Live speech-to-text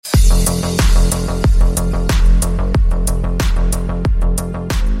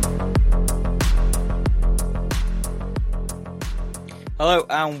Hello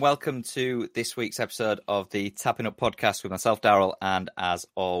and welcome to this week's episode of the Tapping Up podcast with myself, Daryl, and as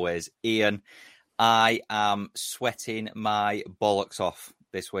always, Ian. I am sweating my bollocks off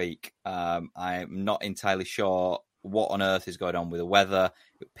this week. I'm not entirely sure what on earth is going on with the weather.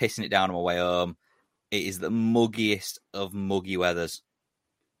 Pissing it down on my way home. It is the muggiest of muggy weathers.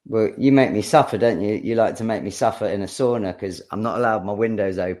 Well, you make me suffer, don't you? You like to make me suffer in a sauna because I'm not allowed my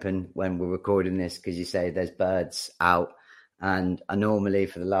windows open when we're recording this because you say there's birds out. And I normally,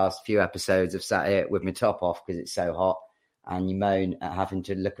 for the last few episodes, have sat here with my top off because it's so hot. And you moan at having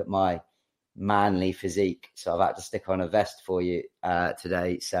to look at my manly physique. So I've had to stick on a vest for you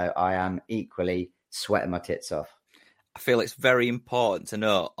today. So I am equally sweating my tits off. I feel it's very important to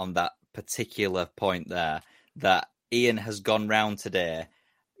note on that particular point there that Ian has gone round today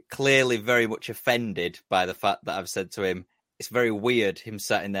clearly very much offended by the fact that I've said to him, it's very weird him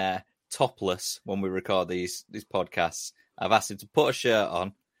sitting there topless when we record these podcasts. I've asked him to put a shirt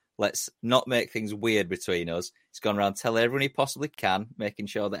on. Let's not make things weird between us. He's gone around telling everyone he possibly can, making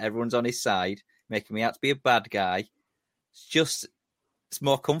sure that everyone's on his side, making me out to be a bad guy. It's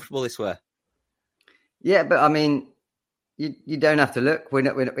more comfortable this way. Yeah, but I mean, you don't have to look. We're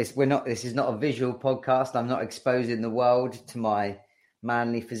not. This is not a visual podcast. I'm not exposing the world to my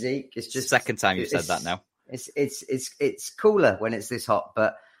manly physique. It's just second time you've said that now. It's cooler when it's this hot,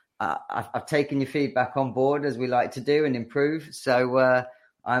 but I've taken your feedback on board as we like to do and improve. So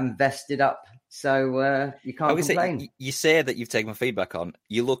I'm vested up. So you can't complain. You say that you've taken my feedback on.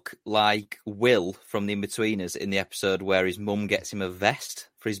 You look like Will from the In-Betweeners in the episode where his mum gets him a vest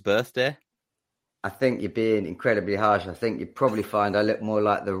for his birthday. I think you're being incredibly harsh. I think you'd probably find I look more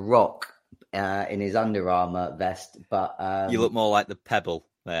like the Rock in his Under Armour vest. But you look more like the Pebble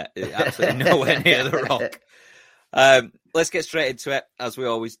there. Absolutely nowhere near the Rock. Let's get straight into it, as we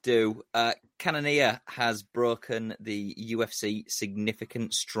always do. Cannonier has broken the UFC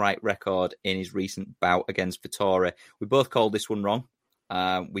significant strike record in his recent bout against Vettori. We both called this one wrong.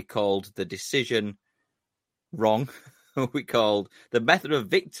 We called the decision wrong. We called the method of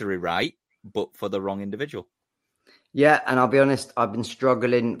victory right, but for the wrong individual. Yeah, and I'll be honest, I've been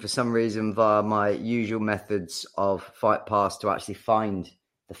struggling for some reason via my usual methods of Fight Pass to actually find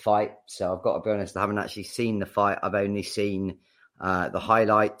the fight. So I've got to be honest, I haven't actually seen the fight. I've only seen the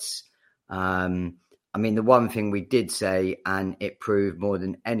highlights. I mean, the one thing we did say, and it proved more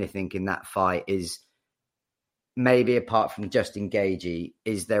than anything in that fight, is maybe apart from Justin Gaethje,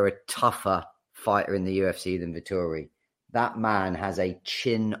 is there a tougher fighter in the UFC than Vettori? That man has a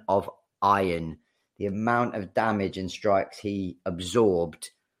chin of iron. The amount of damage and strikes he absorbed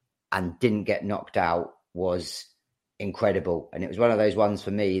and didn't get knocked out was incredible. And it was one of those ones for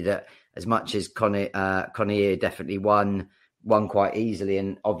me that, as much as Cannonier definitely won quite easily,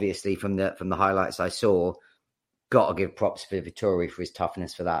 and obviously from the highlights I saw, got to give props for Vettori for his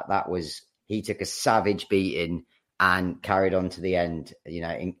toughness for that. He took a savage beating and carried on to the end. You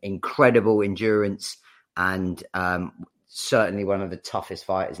know, incredible endurance and certainly one of the toughest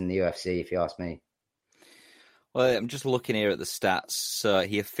fighters in the UFC, if you ask me. Well, I'm just looking here at the stats. So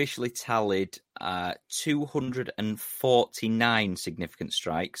he officially tallied 249 significant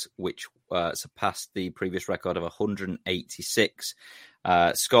strikes, which surpassed the previous record of 186.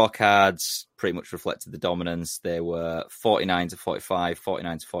 Scorecards pretty much reflected the dominance. They were 49-45,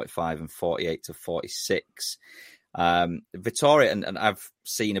 49-45, and 48-46. Vettori, and I've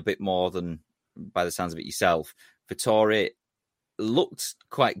seen a bit more than, by the sounds of it yourself, Vettori looked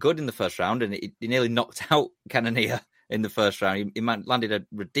quite good in the first round, and he nearly knocked out Cannonier in the first round. He landed a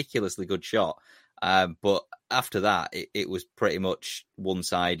ridiculously good shot, but after that, it was pretty much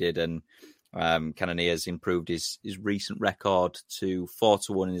one-sided, and Cannonier's improved his recent record to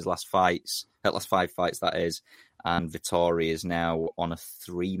 4-1 in his last 5 fights, that is, and Vettori is now on a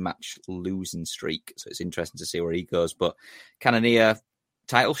 3-match losing streak, so it's interesting to see where he goes. But Cannonier,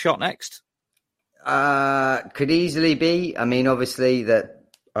 title shot next? Could easily be. I mean, obviously that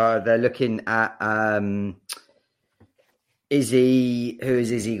they're looking at Izzy. Who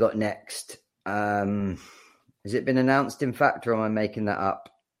has Izzy got next? Has it been announced, in fact, or am I making that up?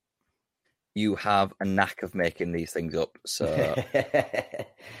 You have a knack of making these things up. So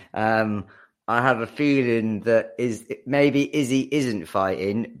I have a feeling that maybe Izzy isn't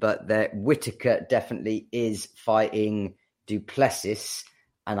fighting, but that Whittaker definitely is fighting Duplessis.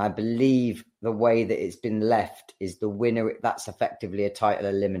 And I believe the way that it's been left is the winner. That's effectively a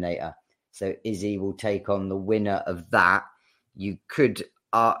title eliminator. So Izzy will take on the winner of that. You could,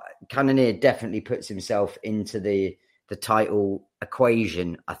 Cannonier definitely puts himself into the title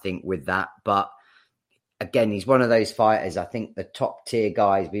equation, I think, with that. But again, he's one of those fighters. I think the top tier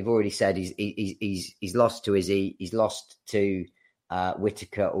guys, we've already said he's lost to Izzy. He's lost to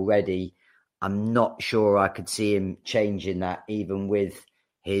Whittaker already. I'm not sure I could see him changing that, even with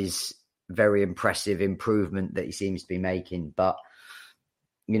his very impressive improvement that he seems to be making. But,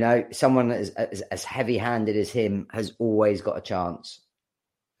 you know, someone as heavy-handed as him has always got a chance.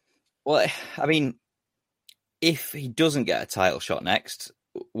 Well, I mean, if he doesn't get a title shot next,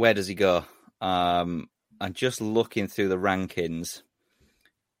 where does he go? And just looking through the rankings,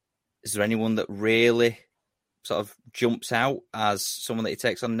 is there anyone that really sort of jumps out as someone that he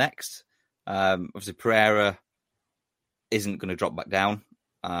takes on next? Obviously, Pereira isn't going to drop back down.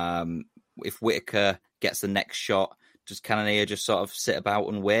 If Whittaker gets the next shot, does Cannonier just sort of sit about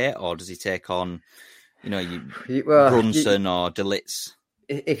and wait, or does he take on, Brunson or Delitz?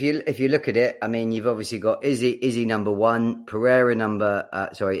 If you look at it, I mean, you've obviously got Izzy number one, Pereira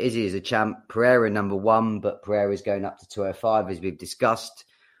Izzy is a champ, Pereira number one, but Pereira's going up to 205 as we've discussed.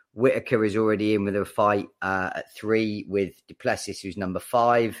 Whittaker is already in with a fight at 3 with Duplessis, who's number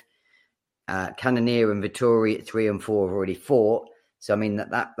 5. Cannonier and Vittori at 3 and 4 have already fought. So I mean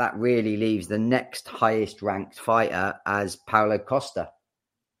that really leaves the next highest ranked fighter as Paulo Costa,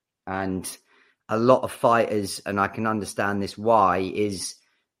 and a lot of fighters, and I can understand this why, is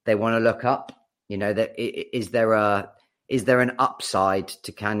they want to look up. You know, that is there an upside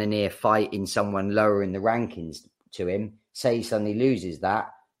to Cannonier fighting someone lower in the rankings to him? Say he suddenly loses that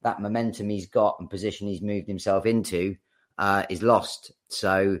momentum he's got and position he's moved himself into is lost.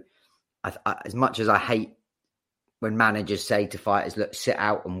 So as much as I hate when managers say to fighters, look, sit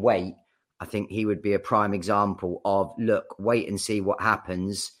out and wait, I think he would be a prime example of, look, wait and see what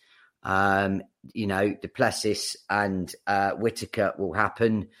happens. Duplessis and Whittaker will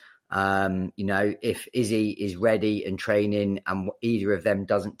happen. If Izzy is ready and training and either of them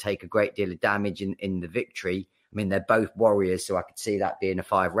doesn't take a great deal of damage in the victory, I mean, they're both warriors, so I could see that being a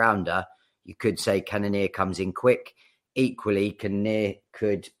 5-rounder. You could say Cannonier comes in quick. Equally, Cannonier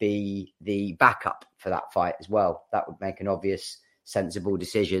could be the backup for that fight as well. That would make an obvious, sensible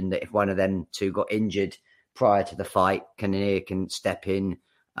decision that if one of them two got injured prior to the fight, Cannonier can step in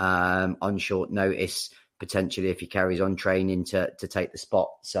on short notice, potentially if he carries on training to take the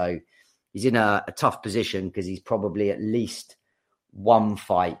spot. So he's in a tough position because he's probably at least one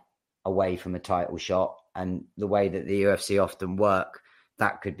fight away from a title shot. And the way that the UFC often work,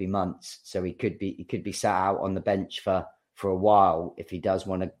 that could be months. So he could be sat out on the bench for a while if he does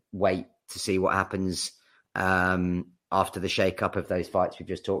want to wait to see what happens after the shake-up of those fights we've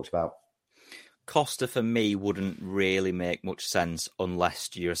just talked about. Costa, for me, wouldn't really make much sense unless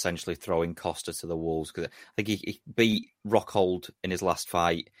you're essentially throwing Costa to the wolves. Because I think he beat Rockhold in his last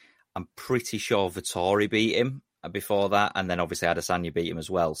fight. I'm pretty sure Vittori beat him before that. And then obviously Adesanya beat him as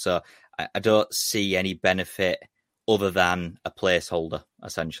well. So I don't see any benefit other than a placeholder,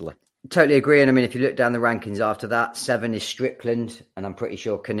 essentially. Totally agree. And I mean, if you look down the rankings after that, 7 is Strickland. And I'm pretty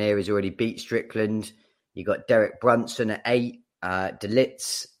sure Cannonier has already beat Strickland. You got Derek Brunson at 8.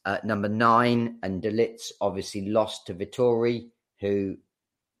 Delitz at number 9, and Delitz obviously lost to Vittori, who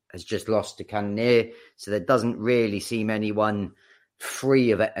has just lost to Cannonier. So there doesn't really seem anyone free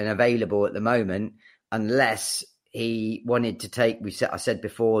of it and available at the moment, unless he wanted to take. I said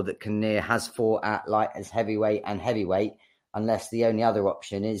before that Cannonier has fought at light as heavyweight and heavyweight. Unless the only other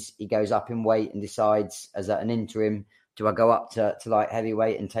option is he goes up in weight and decides as an interim, do I go up to light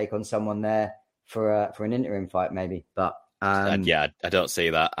heavyweight and take on someone there for an interim fight maybe? But I don't see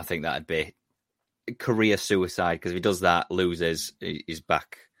that. I think that'd be career suicide, because if he does that, loses, he's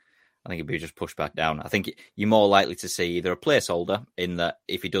back. I think he'd be just pushed back down. I think you're more likely to see either a placeholder, in that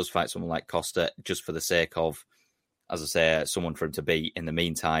if he does fight someone like Costa, just for the sake of, as I say, someone for him to beat in the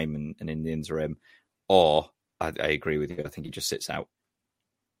meantime and in the interim, or I agree with you. I think he just sits out.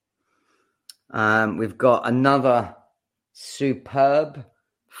 We've got another superb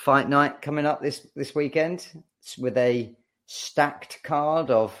fight night coming up this weekend with a stacked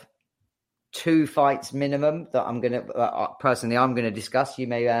card of 2 fights minimum that I'm going to discuss. You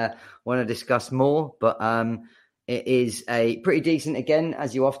may want to discuss more, but it is a pretty decent, again,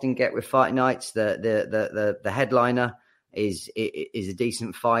 as you often get with fight nights. The headliner is a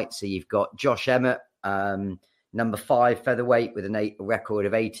decent fight. So you've got Josh Emmett, number 5 featherweight with a record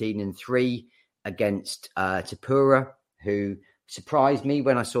of 18-3 against Tapura, who surprised me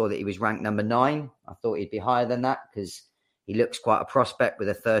when I saw that he was ranked number 9. I thought he'd be higher than that because he looks quite a prospect with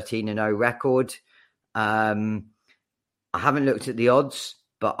a 13-0 record. I haven't looked at the odds,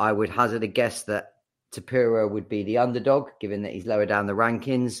 but I would hazard a guess that Tapura would be the underdog, given that he's lower down the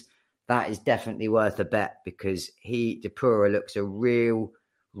rankings. That is definitely worth a bet because Tapura looks a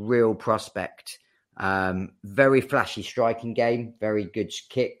real prospect. Very flashy striking game, very good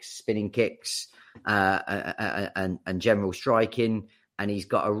kicks, spinning kicks. and general striking, and he's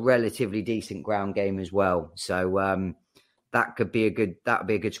got a relatively decent ground game as well. So that would be a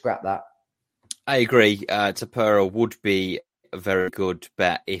good scrap. That I agree. Tapera would be a very good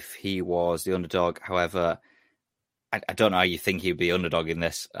bet if he was the underdog. However, I don't know how you think he'd be underdog in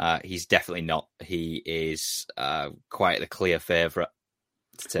this. He's definitely not. He is quite the clear favourite.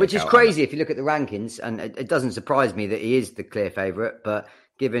 Which is crazy if you look at the rankings, and it doesn't surprise me that he is the clear favourite. But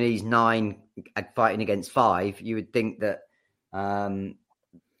given he's 9 fighting against 5, you would think that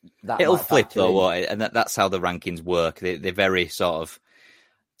it'll flip though, won't it? And that's how the rankings work. They're very sort of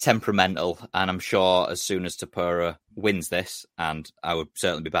temperamental, and I'm sure as soon as Tapera wins this, and I would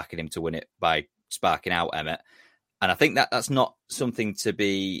certainly be backing him to win it by sparking out Emmett. And I think that's not something to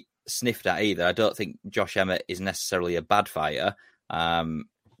be sniffed at either. I don't think Josh Emmett is necessarily a bad fighter.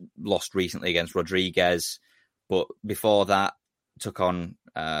 Lost recently against Rodriguez, but before that took on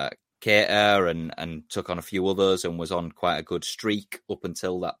Keita and took on a few others and was on quite a good streak up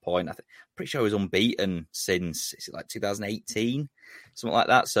until that point. I'm pretty sure he was unbeaten since, is it like 2018? Something like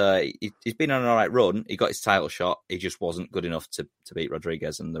that. So he's been on an all right run. He got his title shot. He just wasn't good enough to beat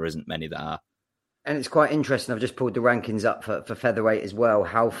Rodriguez, and there isn't many that are. And it's quite interesting. I've just pulled the rankings up for featherweight as well.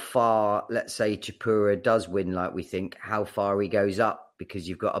 How far, let's say, Tapera does win, like we think, how far he goes up, because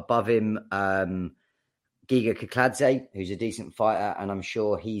you've got above him Giga Kikladze, who's a decent fighter, and I'm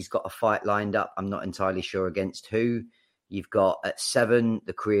sure he's got a fight lined up. I'm not entirely sure against who. You've got at 7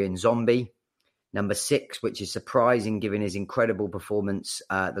 the Korean Zombie. Number 6, which is surprising given his incredible performance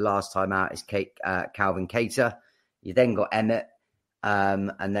the last time out, is Calvin Kattar. You then got Emmett.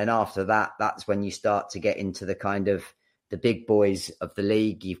 And then after that, that's when you start to get into the kind of the big boys of the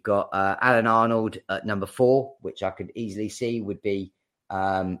league. You've got Alan Arnold at number 4, which I could easily see would be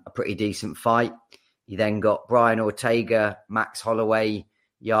a pretty decent fight. You then got Brian Ortega, Max Holloway,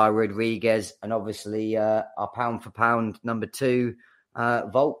 Yair Rodriguez, and obviously our pound for pound number 2,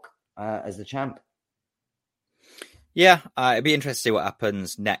 Volk, as the champ. Yeah, it'd be interesting to see what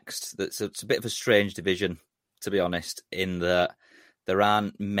happens next. It's a bit of a strange division, to be honest, in that there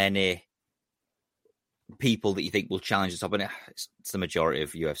aren't many people that you think will challenge the top. And it's the majority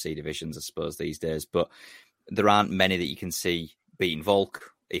of UFC divisions, I suppose, these days. But there aren't many that you can see beating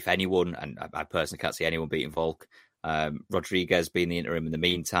Volk, if anyone. And I personally can't see anyone beating Volk. Rodriguez being the interim in the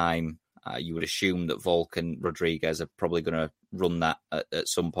meantime. You would assume that Volk and Rodriguez are probably going to run that at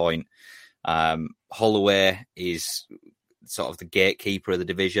some point. Holloway is sort of the gatekeeper of the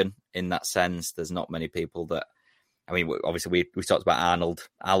division in that sense. There's not many people that... I mean, obviously, we talked about Arnold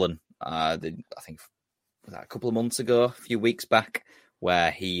Allen, I think a couple of months ago, a few weeks back,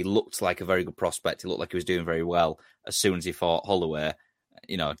 where he looked like a very good prospect. He looked like he was doing very well. As soon as he fought Holloway,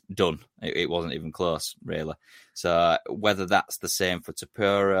 done. It wasn't even close, really. So whether that's the same for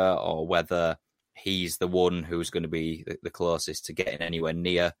Tapera or whether he's the one who's going to be the closest to getting anywhere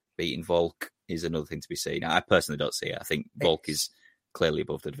near beating Volk is another thing to be seen. I personally don't see it. I think Volk is clearly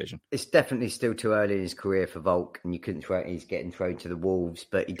above the division. It's definitely still too early in his career for Volk, and you couldn't throw he's getting thrown to the wolves,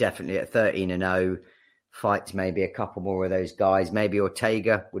 but he definitely at 13-0 fights maybe a couple more of those guys. Maybe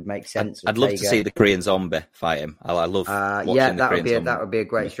Ortega would make sense. I'd love to see the Korean Zombie fight him. I love watching the Korean Zombie. That would be a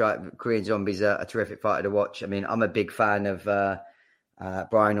great strike. Korean Zombie's a terrific fighter to watch. I mean, I'm a big fan of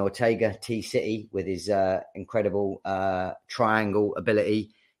Brian Ortega, T-City, with his incredible triangle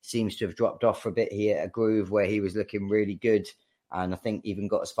ability. Seems to have dropped off for a bit here, a groove where he was looking really good. And I think even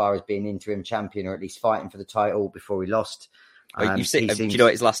got as far as being interim champion, or at least fighting for the title before he lost. Do you know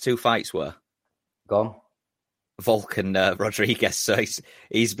what his last 2 fights were? Gone. Volk and Rodriguez. So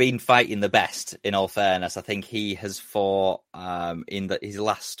he's been fighting the best, in all fairness. I think he has fought his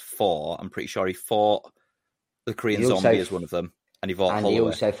last 4. I'm pretty sure he fought the Korean Zombie as one of them. And he fought Holloway. He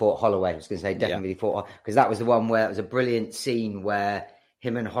also fought Holloway. I was going to say definitely fought, because that was the one where it was a brilliant scene where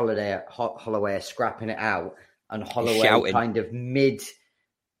him and Holloway are scrapping it out. And Holloway kind of mid-fight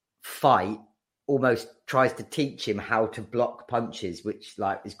almost tries to teach him how to block punches, which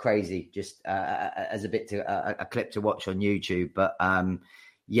is crazy. Just as a clip to watch on YouTube. But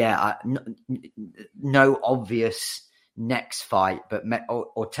no obvious next fight. But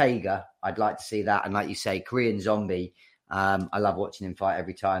Ortega, I'd like to see that. And like you say, Korean Zombie, I love watching him fight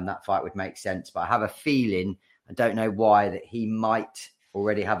every time. That fight would make sense. But I have a feeling, I don't know why, that he might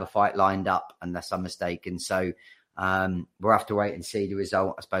already have a fight lined up, unless I'm mistaken. So we'll have to wait and see the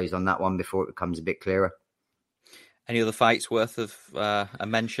result, I suppose, on that one before it becomes a bit clearer. Any other fights worth of a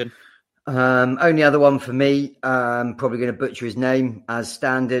mention? Only other one for me, probably going to butcher his name as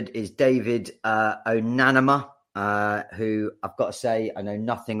standard, is David Onanama, who I've got to say I know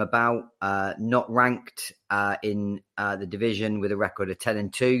nothing about. Not ranked in the division, with a record of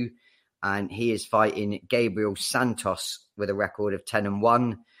 10-2. and he is fighting Gabriel Santos with a record of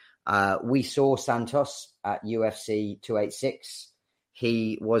 10-1. We saw Santos at UFC 286.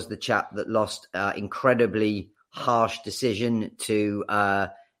 He was the chap that lost incredibly harsh decision to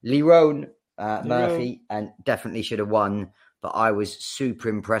Lerone Murphy, and definitely should have won. But I was super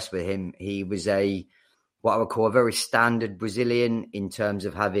impressed with him. He was what I would call a very standard Brazilian in terms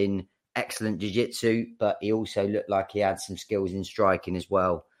of having excellent jiu-jitsu, but he also looked like he had some skills in striking as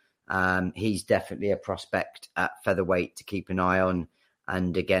well. He's definitely a prospect at featherweight to keep an eye on.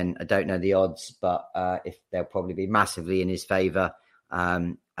 And again, I don't know the odds, but if they'll probably be massively in his favour,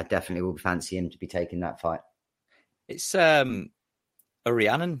 I definitely will fancy him to be taking that fight. It's a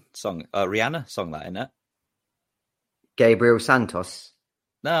Rihanna song, that, isn't it? Gabriel Santos.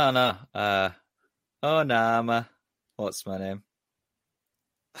 No. Oh, Nama. What's my name?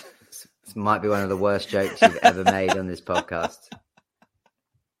 This might be one of the worst jokes you've ever made on this podcast.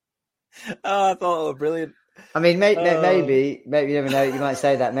 Oh, I thought it was brilliant. I mean, maybe you never know. You might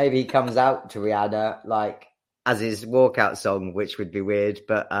say that. Maybe he comes out to Rihanna like as his walkout song, which would be weird.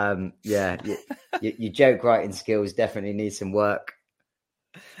 But yeah, your joke writing skills definitely need some work.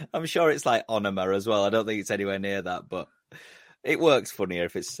 I'm sure it's like Onoma as well. I don't think it's anywhere near that, but it works funnier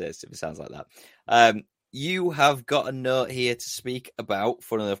if it sounds like that. You have got a note here to speak about,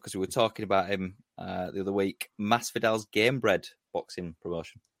 funny enough, because we were talking about him the other week, Masvidal's Gamebred boxing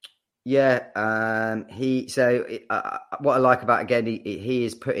promotion. Yeah, what I like about, again, he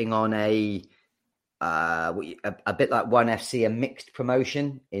is putting on a bit like ONE FC, a mixed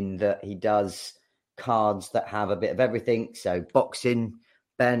promotion, in that he does cards that have a bit of everything. So boxing,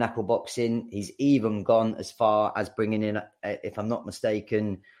 bare knuckle boxing. He's even gone as far as bringing in, if I'm not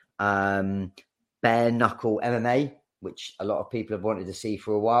mistaken, bare knuckle MMA, which a lot of people have wanted to see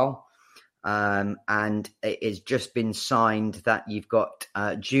for a while. And it has just been signed that you've got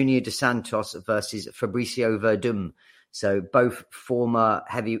Junior Dos Santos versus Fabricio Verdum. So both former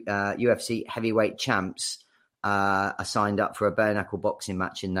UFC heavyweight champs are signed up for a bare knuckle boxing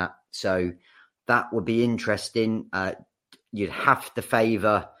match in that. So that would be interesting. You'd have to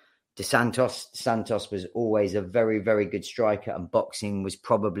favour Dos Santos. Santos was always a very, very good striker, and boxing was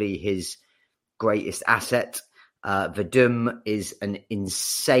probably his greatest asset. Verdum is an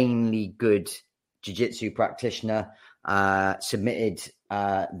insanely good jiu-jitsu practitioner. Submitted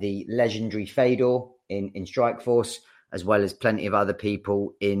the legendary Fedor in Strikeforce, as well as plenty of other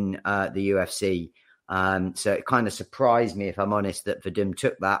people in the UFC. So it kind of surprised me, if I'm honest, that Verdum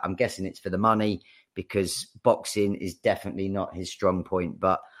took that. I'm guessing it's for the money, because boxing is definitely not his strong point.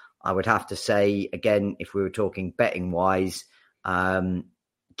 But I would have to say, again, if we were talking betting-wise,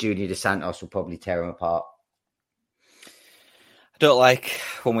 Junior Dos Santos will probably tear him apart. I don't like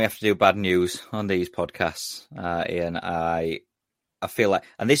when we have to do bad news on these podcasts, Ian. I feel like,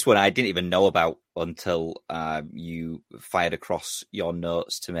 and this one I didn't even know about until you fired across your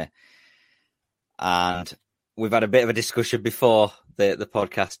notes to me. And we've had a bit of a discussion before the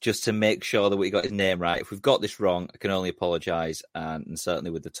podcast just to make sure that we got his name right. If we've got this wrong, I can only apologise. And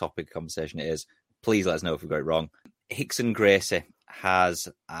certainly with the topic of conversation it is, please let us know if we've got it wrong. Rickson Gracie has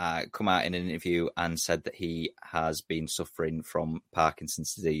come out in an interview and said that he has been suffering from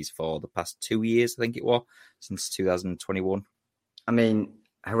Parkinson's disease for the past 2 years, I think it was, since 2021. I mean,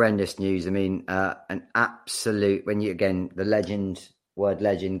 horrendous news. I mean, an absolute, the word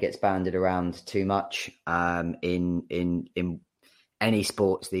legend gets banded around too much in any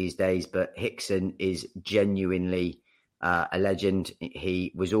sports these days, but Rickson is genuinely a legend.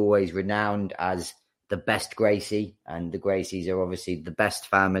 He was always renowned as the best Gracie, and the Gracies are obviously the best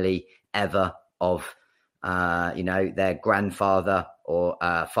family ever of, their grandfather or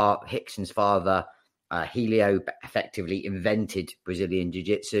Rickson's father, Helio, effectively invented Brazilian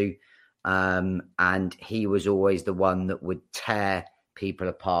Jiu-Jitsu. And he was always the one that would tear people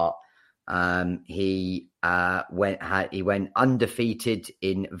apart. He went undefeated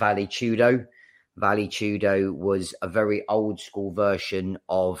in Vale Tudo. Vale Tudo was a very old school version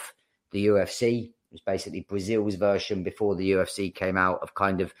of the UFC. It was basically Brazil's version before the UFC came out, of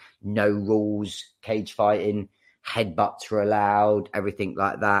kind of no rules, cage fighting, headbutts were allowed, everything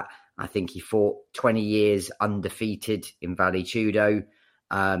like that. I think he fought 20 years undefeated in Vale Tudo.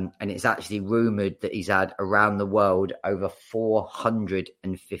 And it's actually rumoured that he's had around the world over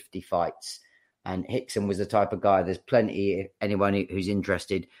 450 fights. And Rickson was the type of guy, there's plenty, anyone who's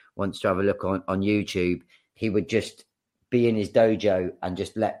interested wants to have a look on YouTube, he would just be in his dojo and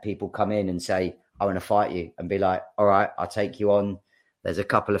just let people come in and say, I want to fight you, and be like, all right, I'll take you on. There's a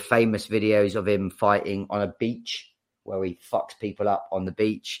couple of famous videos of him fighting on a beach where he fucks people up on the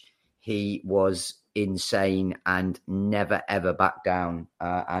beach. He was insane and never, ever backed down.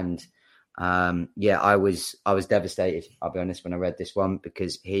 And I was devastated. I'll be honest when I read this one,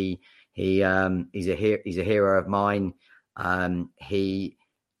 because he's a hero of mine. He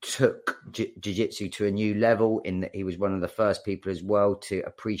took jiu-jitsu to a new level in that he was one of the first people as well to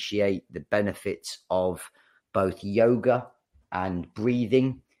appreciate the benefits of both yoga and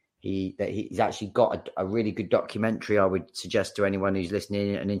breathing. He's actually got a really good documentary I would suggest to anyone who's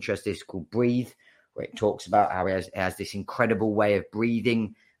listening and interested. It's called Breathe, where it talks about how he has this incredible way of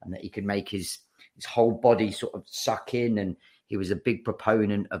breathing, and that he can make his whole body sort of suck in. And he was a big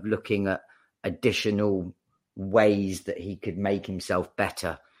proponent of looking at additional ways that he could make himself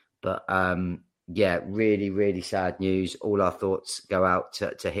better. But really, really sad news. All our thoughts go out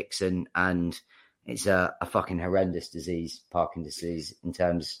to Hickson, and it's a fucking horrendous disease, Parkinson's disease, in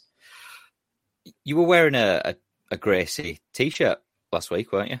terms. You were wearing a Gracie t-shirt last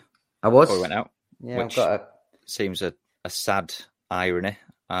week, weren't you? I was. Before we went out. Yeah, which seems a sad irony.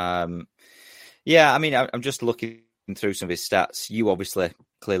 Yeah, I mean, I'm just looking through some of his stats. You obviously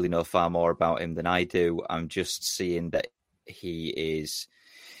clearly know far more about him than I do. I'm just seeing that he is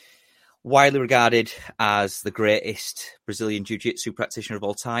widely regarded as the greatest Brazilian jiu-jitsu practitioner of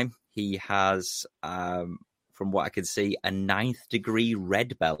all time. He has, from what I can see, a 9th degree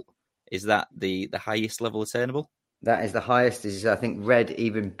red belt. Is that the highest level attainable? That is the highest. I think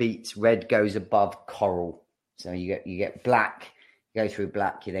red goes above coral. So you get black, you go through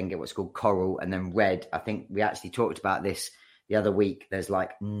black, you then get what's called coral, and then red. I think we actually talked about this the other week. There's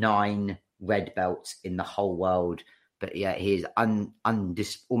like 9 red belts in the whole world. But yeah, he is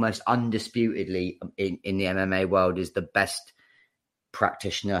almost undisputedly in the MMA world is the best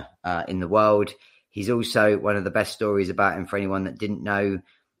practitioner in the world. He's also one of the best stories about him for anyone that didn't know.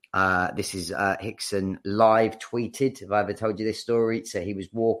 This is Hickson live tweeted. Have I ever told you this story? So he was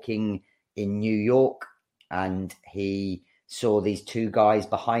walking in New York and he saw these 2 guys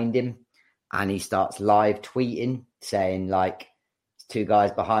behind him, and he starts live tweeting saying, like, 2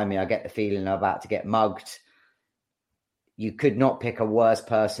 guys behind me, I get the feeling I'm about to get mugged. You could not pick a worse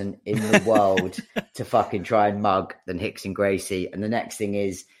person in the world to fucking try and mug than Hickson Gracie. And the next thing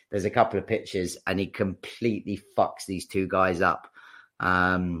is there's a couple of pictures and he completely fucks these 2 guys up.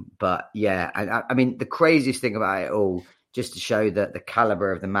 But yeah, I mean, the craziest thing about it all, just to show that the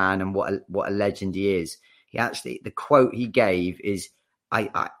caliber of the man and what a legend he is, the quote he gave is,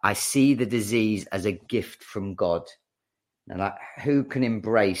 I see the disease as a gift from God. Now, like, who can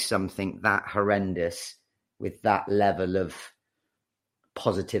embrace something that horrendous with that level of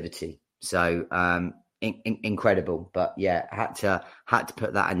positivity? So incredible. But yeah, had to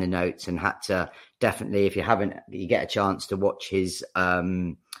put that in the notes, and had to definitely, if you get a chance to watch his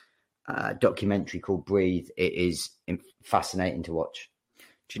documentary called Breathe, it is fascinating to watch.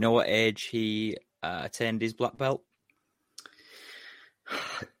 Do you know what age he attained his black belt?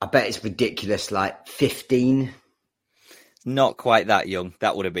 I bet it's ridiculous, like 15. Not quite that young.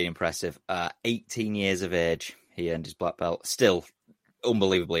 That would have been impressive. 18 years of age, he earned his black belt. Still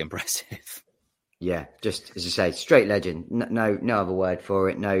unbelievably impressive. Yeah, just as you say, straight legend. No other word for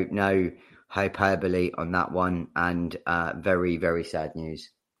it. No hyperbole on that one. And very, very sad news.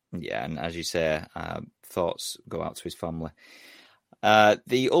 Yeah, and as you say, thoughts go out to his family.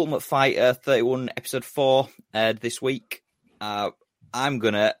 The Ultimate Fighter 31 episode 4 aired this week. I'm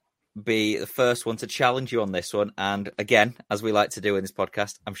going to be the first one to challenge you on this one. And again, as we like to do in this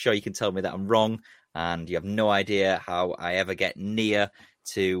podcast, I'm sure you can tell me that I'm wrong, and you have no idea how I ever get near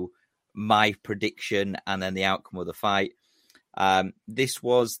to my prediction and then the outcome of the fight. This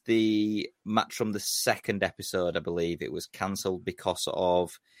was the match from the second episode, I believe. It was cancelled because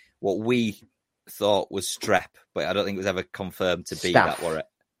of what we thought was strep, but I don't think it was ever confirmed to be that, were it?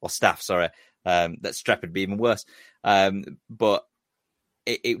 Or staph, sorry. That strep would be even worse. But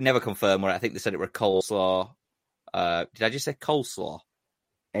it never confirmed, where I think they said it were coleslaw. Did I just say coleslaw?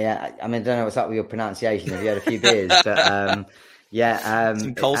 Yeah, I mean, I don't know what's up with your pronunciation. Have you had a few beers? But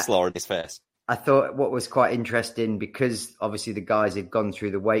some coleslaw in his face. I thought what was quite interesting, because obviously the guys had gone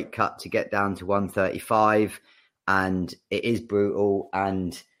through the weight cut to get down to 135, and it is brutal,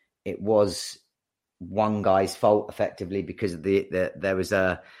 and it was one guy's fault effectively, because of there was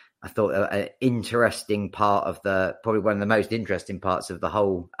I thought an interesting part of probably one of the most interesting parts of the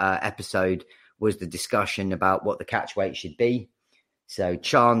whole episode was the discussion about what the catch weight should be. So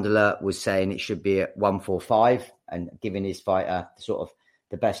Chandler was saying it should be at 145 and giving his fighter sort of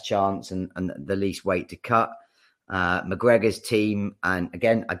the best chance and the least weight to cut. McGregor's team, and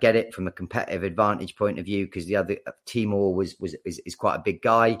again, I get it from a competitive advantage point of view, because the other Timur is quite a big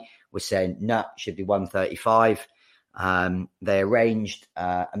guy, was saying no, should be 135. They arranged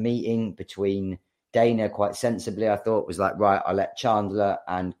a meeting between Dana, quite sensibly, I thought, was like, right, I'll let Chandler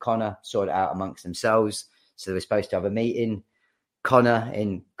and Connor sort it out amongst themselves. So they were supposed to have a meeting. Connor,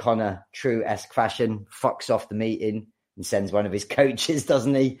 in Connor true-esque fashion, fucks off the meeting and sends one of his coaches,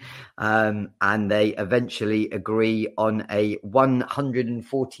 doesn't he? And they eventually agree on a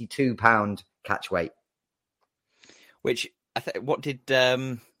 142-pound catch weight. Which, what did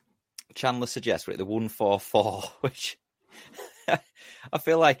Chandler suggest? The 144, which I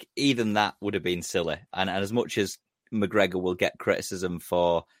feel like even that would have been silly. And as much as McGregor will get criticism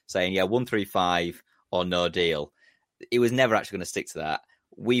for saying, 135 or no deal, he was never actually going to stick to that.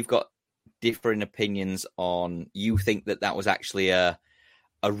 We've got differing opinions on, you think that was actually a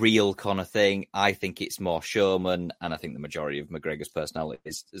real Conor thing. I think it's more showman, and I think the majority of McGregor's personality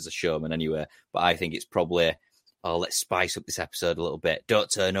is a showman anyway. But I think it's probably, let's spice up this episode a little bit.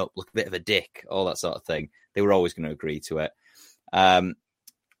 Don't turn up, look a bit of a dick, all that sort of thing. They were always going to agree to it. The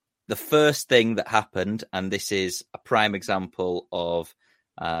first thing that happened, and this is a prime example of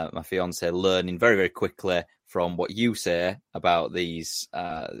my fiance learning very, very quickly from what you say about these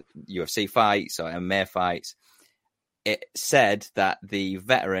UFC fights or MMA fights. It said that the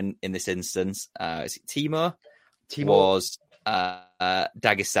veteran in this instance, is it Timur? Was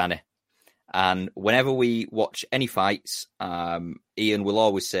Dagestani. And whenever we watch any fights, Ian will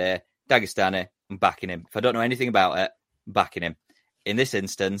always say, Dagestani, I'm backing him. If I don't know anything about it, I'm backing him. In this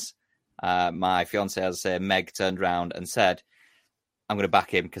instance, my fiance, as I say, Meg, turned around and said, I'm going to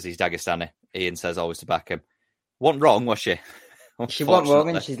back him because he's Dagestani. Ian says always to back him. Wasn't wrong, was she? She wasn't wrong,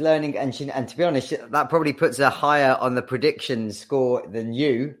 and she's learning. And to be honest, that probably puts her higher on the prediction score than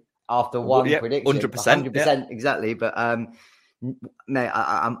you after one prediction. 100%. 100%, exactly. But mate,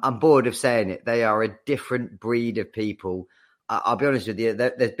 I'm bored of saying it. They are a different breed of people. I'll be honest with you.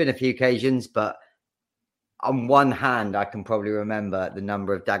 There's been a few occasions, but on one hand, I can probably remember the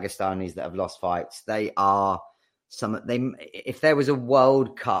number of Dagestanis that have lost fights. They are if there was a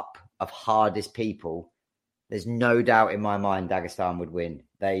World Cup of hardest people, there's no doubt in my mind Dagestan would win.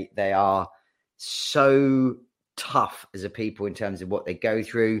 They are so tough as a people in terms of what they go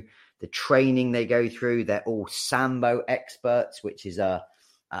through, the training they go through. They're all Sambo experts, which is a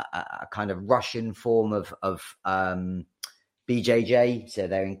kind of Russian form of BJJ. So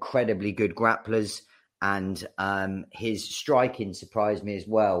they're incredibly good grapplers, and his striking surprised me as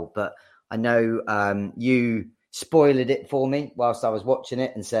well. But I know you spoiled it for me whilst I was watching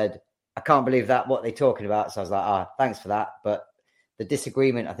it and said, I can't believe that, what they're talking about. So I was like, thanks for that. But the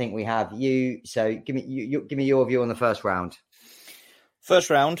disagreement, I think we have so give me your view on the first round. First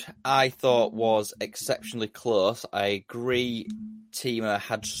round, I thought was exceptionally close. I agree Timur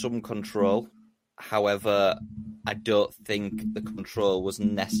had some control. However, I don't think the control was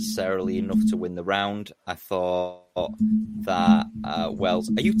necessarily enough to win the round. I thought that Wells...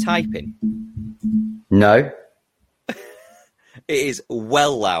 Are you typing? No. It is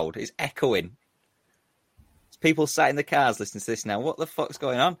well loud. It's echoing. There's people sat in the cars listening to this now. What the fuck's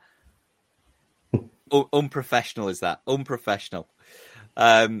going on? Unprofessional is that. Unprofessional.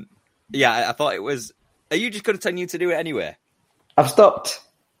 I thought it was... Are you just going to continue to do it anyway? I've stopped.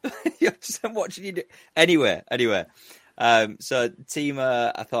 I'm watching you do... Anyway. So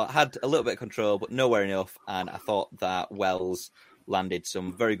Timur, I thought, had a little bit of control, but nowhere enough. And I thought that Wells landed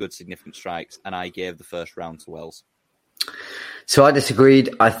some very good, significant strikes. And I gave the first round to Wells. So I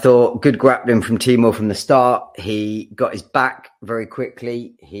disagreed. I thought good grappling from Timur from the start. He got his back very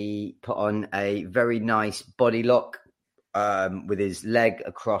quickly. He put on a very nice body lock with his leg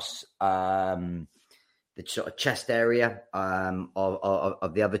across the sort of chest area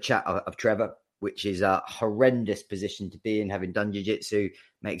of the other of Trevor, which is a horrendous position to be in. Having done jiu-jitsu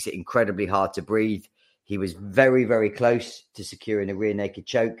makes it incredibly hard to breathe. He was very, very close to securing a rear naked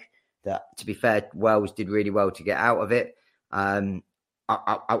choke. That, to be fair, Wells did really well to get out of it. I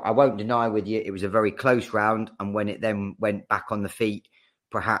won't deny with you, it was a very close round. And when it then went back on the feet,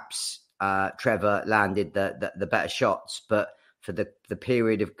 perhaps Trevor landed the better shots. But for the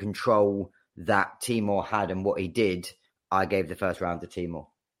period of control that Timur had and what he did, I gave the first round to Timur.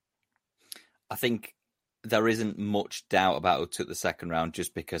 I think there isn't much doubt about who took the second round,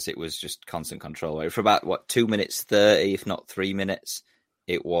 just because it was just constant control. For about, 2 minutes 30, if not 3 minutes,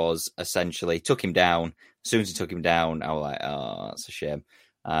 it was essentially took him down. As soon as he took him down, I was like, oh, that's a shame.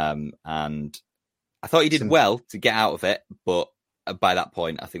 And I thought he did well to get out of it, but by that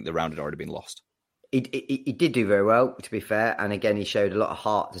point, I think the round had already been lost. He did do very well, to be fair. And again, he showed a lot of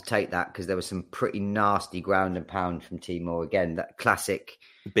heart to take that, because there was some pretty nasty ground and pound from Timur. Again, that classic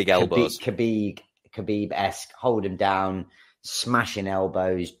big elbows. Khabib-esque, hold him down, smashing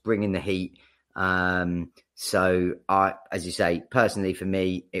elbows, bringing the heat. So, as you say, personally for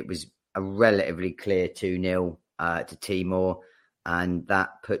me, it was a relatively clear 2-0 to Timor, and that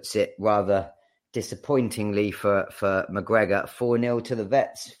puts it rather disappointingly for McGregor 4-0 to the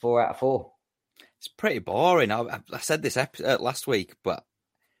Vets, 4 out of 4. It's pretty boring. I said this last week, but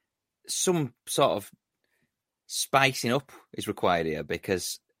some sort of spicing up is required here,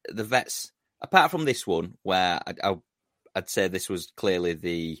 because the Vets, apart from this one, where I'd say this was clearly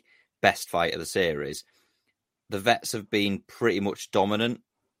the best fight of the series, the Vets have been pretty much dominant.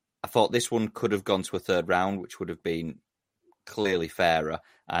 I thought this one could have gone to a third round, which would have been clearly fairer,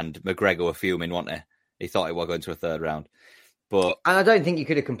 and McGregor were fuming, wasn't he? He thought it was going to a third round. And I don't think you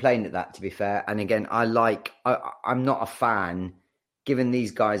could have complained at that, to be fair. And again, I'm not a fan, given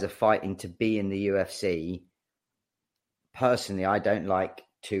these guys are fighting to be in the UFC. Personally, I don't like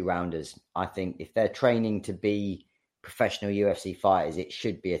 2-rounders. I think if they're training to be professional UFC fighters, it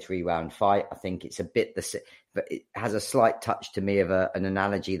should be a 3-round fight. I think it's a bit but it has a slight touch to me of an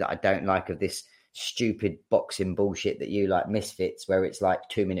analogy that I don't like, of this stupid boxing bullshit that you like, Misfits, where it's like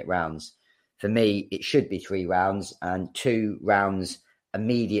 2-minute rounds. For me, it should be 3 rounds, and 2 rounds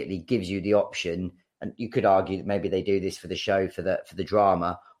immediately gives you the option. And you could argue that maybe they do this for the show, for the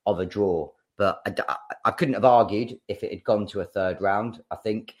drama of a draw. But I couldn't have argued if it had gone to a third round. I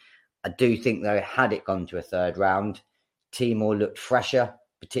do think, though, had it gone to a third round, Timor looked fresher,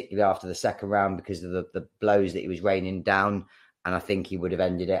 particularly after the second round, because of the blows that he was raining down. And I think he would have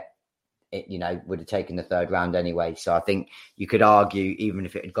ended it, would have taken the third round anyway. So I think you could argue, even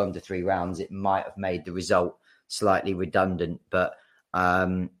if it had gone to 3 rounds, it might have made the result slightly redundant. But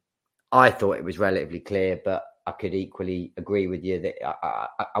I thought it was relatively clear, but I could equally agree with you that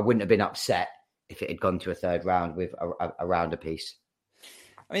I wouldn't have been upset if it had gone to a third round with a round apiece.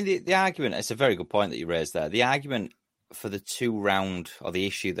 I mean, the argument, it's a very good point that you raised there. The argument for the 2-round, or the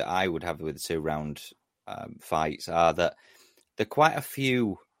issue that I would have with the 2-round fights, are that there are quite a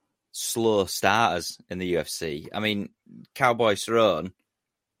few slow starters in the UFC. I mean, Cowboy Cerrone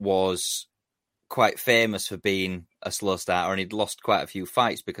was quite famous for being a slow starter, and he'd lost quite a few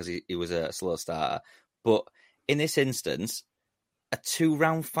fights because he was a slow starter. But in this instance, a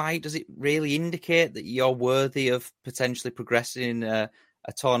 2-round fight, does it really indicate that you're worthy of potentially progressing in a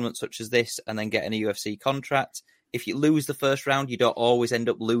tournament such as this and then getting a UFC contract? If you lose the first round, you don't always end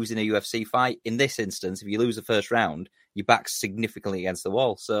up losing a UFC fight. In this instance, if you lose the first round, your back's significantly against the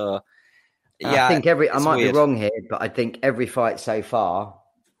wall. So, yeah, I think I might be wrong here, but I think every fight so far,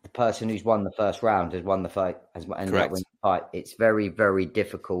 the person who's won the first round has won the fight, has ended up winning the fight. It's very, very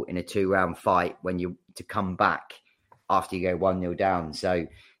difficult in a 2-round fight to come back after you go 1-0 down. So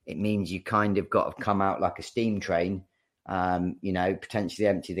it means you kind of got to come out like a steam train. Potentially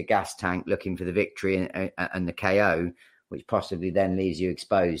empty the gas tank looking for the victory and the KO, which possibly then leaves you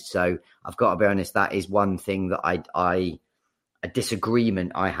exposed. So I've got to be honest, that is one thing that a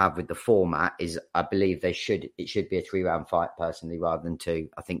disagreement I have with the format is I believe it should be a 3-round fight personally, rather than 2.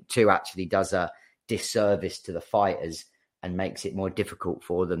 I think 2 actually does a disservice to the fighters and makes it more difficult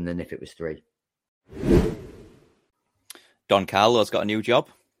for them than if it was 3. Don Carlo's got a new job.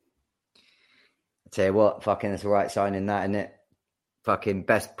 Tell you what, fucking that's the right sign in that, isn't it? Fucking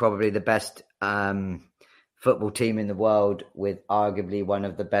probably the best football team in the world, with arguably one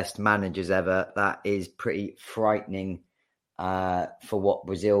of the best managers ever. That is pretty frightening for what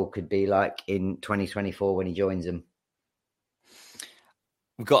Brazil could be like in 2024 when he joins them.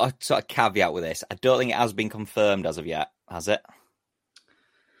 We've got a sort of caveat with this. I don't think it has been confirmed as of yet, has it?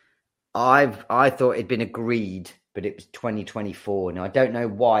 I thought it'd been agreed, but it was 2024. Now, I don't know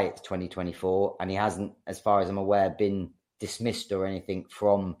why it's 2024, and he hasn't, as far as I'm aware, been dismissed or anything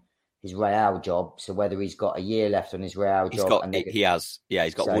from his Real job. So whether he's got a year left on his Real job... He has. Yeah,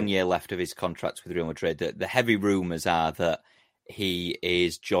 he's got 1 year left of his contract with Real Madrid. The heavy rumours are that he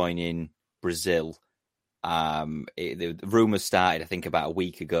is joining Brazil. The rumours started, I think, about a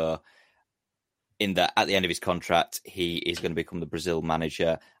week ago, in that at the end of his contract, he is going to become the Brazil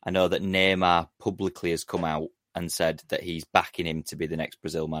manager. I know that Neymar publicly has come out and said that he's backing him to be the next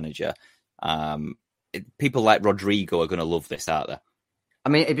Brazil manager. People like Rodrigo are going to love this, aren't they? I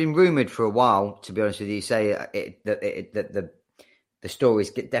mean, it'd been rumoured for a while, to be honest with you. Say that the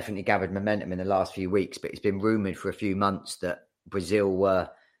stories definitely gathered momentum in the last few weeks, but it's been rumoured for a few months that Brazil were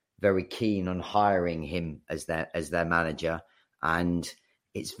very keen on hiring him as their manager. And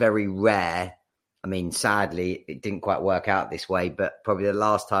it's very rare. I mean, sadly, it didn't quite work out this way, but probably the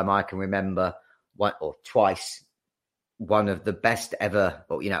last time I can remember, one or twice, one of the best ever,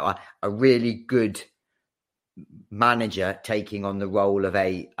 a really good manager taking on the role of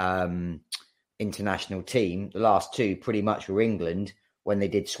a international team. The last 2 pretty much were England when they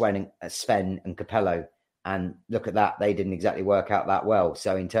did Sven and Capello And look at that, they didn't exactly work out that well.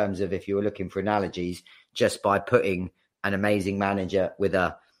 So in terms of if you were looking for analogies, just by putting an amazing manager with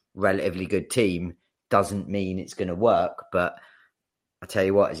a relatively good team doesn't mean it's going to work. But I tell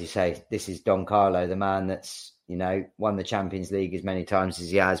you what, as you say, this is Don Carlo, the man that's, won the Champions League as many times as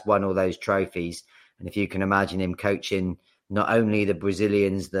he has, won all those trophies. And if you can imagine him coaching not only the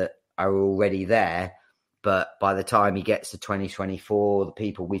Brazilians that are already there, but by the time he gets to 2024, the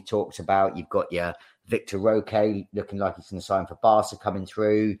people we talked about, you've got your Victor Roque looking like he's going to sign for Barca coming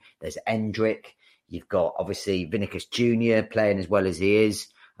through. There's Endrick. You've got, obviously, Vinicius Jr. playing as well as he is.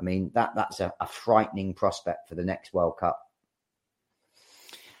 I mean, that's a frightening prospect for the next World Cup.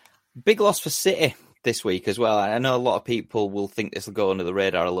 Big loss for City this week as well. I know a lot of people will think this will go under the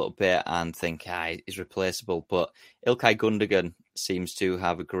radar a little bit and think, he's replaceable. But Ilkay Gundogan seems to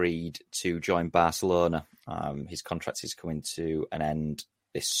have agreed to join Barcelona. His contract is coming to an end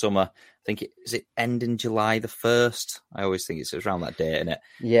this summer. I think is it ending July the 1st? I always think it's around that date, isn't it?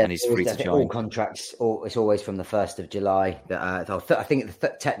 Yeah, and he's free to join. All contracts, it's always from the 1st of July. I think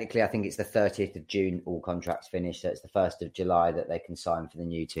technically, I think it's the 30th of June. All contracts finish, so it's the 1st of July that they can sign for the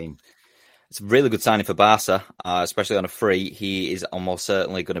new team. It's a really good signing for Barca, especially on a free. He is almost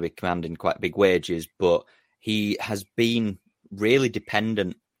certainly going to be commanding quite big wages, but he has been really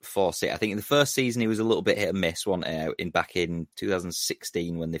dependent for City. I think in the first season he was a little bit hit and miss, wasn't he? Back in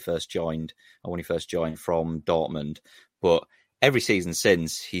 2016 when he first joined from Dortmund. But every season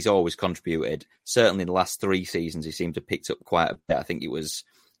since, he's always contributed. Certainly in the last 3 seasons, he seemed to have picked up quite a bit. I think it was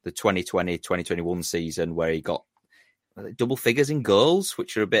the 2020-2021 season where he got double figures in goals,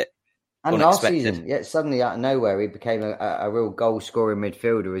 which are a bit and unexpected. Last season, suddenly out of nowhere, he became a real goal-scoring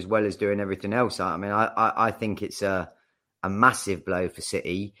midfielder as well as doing everything else. I mean, I think it's a massive blow for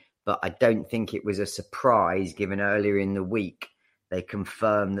City, but I don't think it was a surprise given earlier in the week they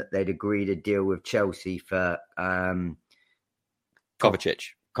confirmed that they'd agreed a deal with Chelsea for Kovacic,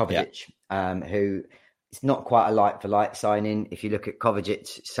 who it's not quite a like-for-like signing. If you look at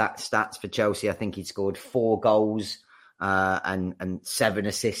Kovacic's stats for Chelsea, I think he'd scored 4 goals and 7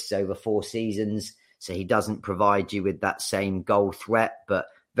 assists over 4 seasons. So he doesn't provide you with that same goal threat, but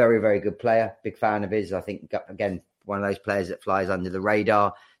very, very good player. Big fan of his. I think, again, one of those players that flies under the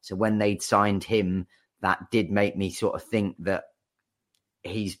radar. So when they'd signed him, that did make me sort of think that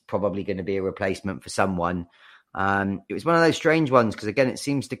he's probably going to be a replacement for someone. It was one of those strange ones because, again, it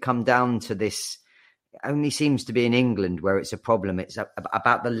seems to come down to this. It only seems to be in England where it's a problem. It's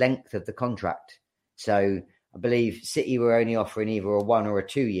about the length of the contract. So I believe City were only offering either a 1 or a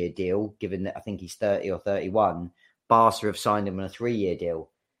 2 year deal, given that I think he's 30 or 31. Barca have signed him on a 3-year deal.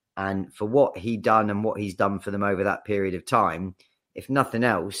 And for what he'd done and what he's done for them over that period of time, if nothing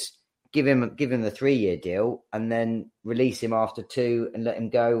else, give him the 3-year deal and then release him after 2 and let him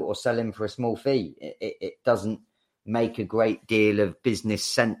go or sell him for a small fee. It doesn't make a great deal of business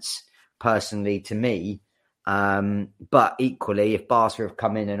sense personally to me. But equally, if Barca have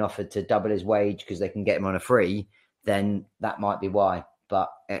come in and offered to double his wage because they can get him on a free, then that might be why. But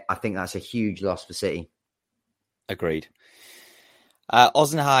I think that's a huge loss for City. Agreed.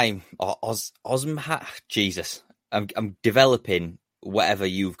 Ossenheim or Osmha. Jesus, I'm developing whatever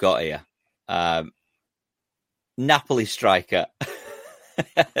you've got here. Napoli striker.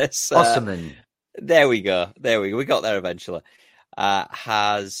 Osman. There we go. We got there eventually.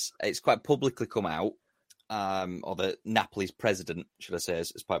 It's quite publicly come out, or the Napoli's president, should I say,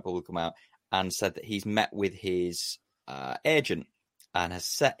 has quite publicly come out and said that he's met with his agent and has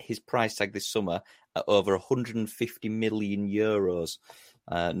set his price tag this summer at over 150 million euros.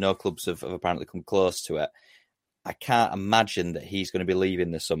 No clubs have apparently come close to it. I can't imagine that he's going to be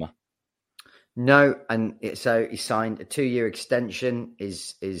leaving this summer. No, and so he signed a 2-year extension.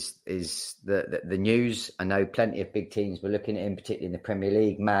 Is the news? I know plenty of big teams were looking at him, particularly in the Premier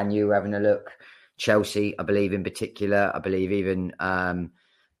League. Man U were having a look. Chelsea, I believe in particular. I believe even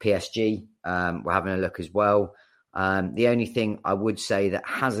PSG were having a look as well. The only thing I would say that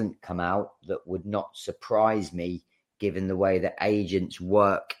hasn't come out that would not surprise me, given the way that agents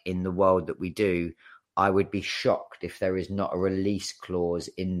work in the world that we do, I would be shocked if there is not a release clause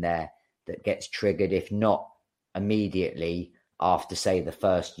in there that gets triggered, if not immediately after, say, the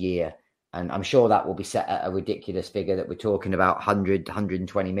first year. And I'm sure that will be set at a ridiculous figure that we're talking about,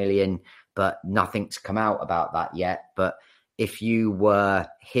 120 million, but nothing's come out about that yet. But if you were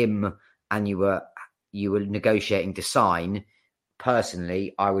him and you were negotiating to sign,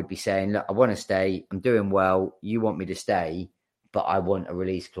 personally, I would be saying, look, I want to stay. I'm doing well. You want me to stay, but I want a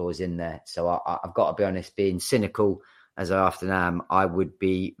release clause in there. So I've got to be honest, being cynical as I often am, I would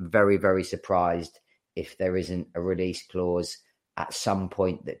be very, very surprised if there isn't a release clause at some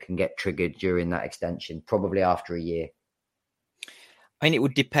point that can get triggered during that extension, probably after a year. I mean, it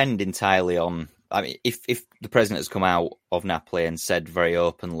would depend entirely on. I mean, if the president has come out of Napoli and said very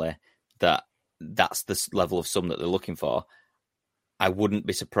openly that that's the level of sum that they're looking for, I wouldn't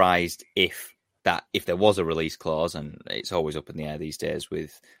be surprised if there was a release clause, and it's always up in the air these days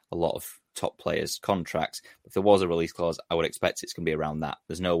with a lot of top players' contracts. If there was a release clause, I would expect it's going to be around that.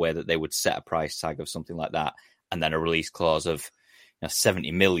 There's no way that they would set a price tag of something like that and then a release clause of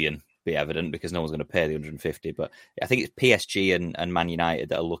 70 million be evident, because no one's going to pay the 150. But I think it's PSG and Man United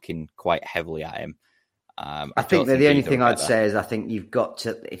that are looking quite heavily at him. I think that the only thing I'd say is I think you've got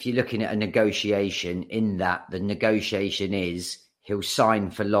to, if you're looking at a negotiation, in that the negotiation is he'll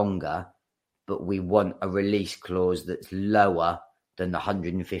sign for longer, but we want a release clause that's lower than the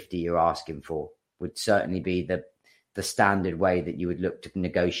 150 you're asking for. Would certainly be the standard way that you would look to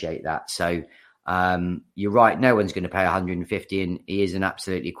negotiate that. So you're right, no one's going to pay 150, and he is an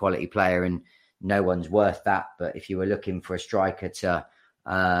absolutely quality player and no one's worth that. But if you were looking for a striker to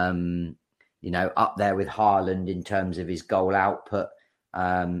up there with Haaland in terms of his goal output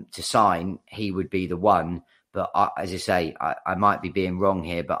to sign, he would be the one. But as I say, I might be being wrong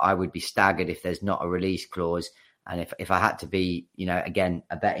here, but I would be staggered if there's not a release clause. And if I had to be, again,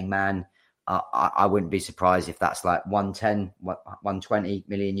 a betting man, I wouldn't be surprised if that's like 110, 120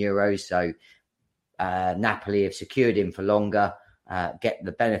 million euros. So Napoli have secured him for longer, get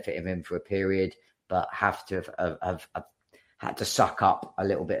the benefit of him for a period, but have to have had to suck up a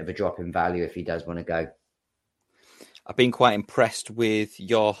little bit of a drop in value if he does want to go. I've been quite impressed with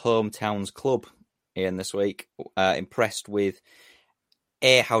your hometown's club, Ian, this week. Impressed with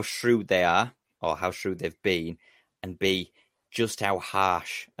A, how shrewd they are, or how shrewd they've been, and B, just how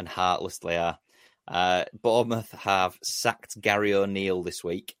harsh and heartless they are. Bournemouth have sacked Gary O'Neill this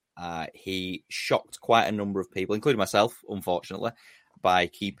week. He shocked quite a number of people, including myself, unfortunately, by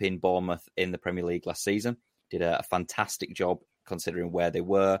keeping Bournemouth in the Premier League last season. Did a fantastic job considering where they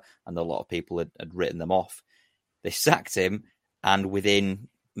were, and a lot of people had written them off. They sacked him, and within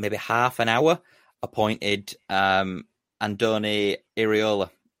maybe half an hour, appointed Andoni Iraola,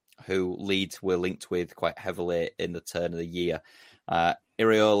 who Leeds were linked with quite heavily in the turn of the year.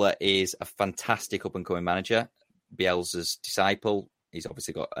 Iraola is a fantastic up-and-coming manager, Bielsa's disciple. He's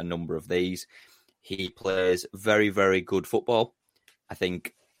obviously got a number of these. He plays very, very good football. I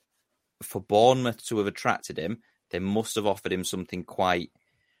think for Bournemouth to have attracted him, they must have offered him something quite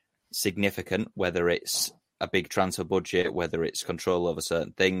significant, whether it's a big transfer budget, whether it's control over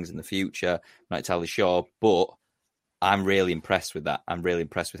certain things in the future. I'm not entirely sure, but I'm really impressed with that. I'm really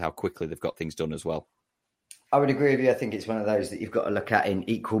impressed with how quickly they've got things done as well. I would agree with you. I think it's one of those that you've got to look at in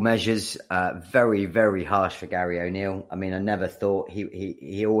equal measures. Very, very harsh for Gary O'Neill. I mean, I never thought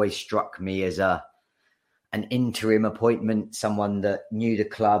he always struck me as an interim appointment, someone that knew the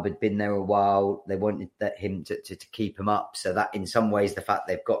club, had been there a while. They wanted him to keep him up. So that in some ways, the fact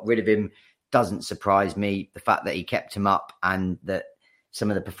they've got rid of him doesn't surprise me. The fact that he kept him up, and that some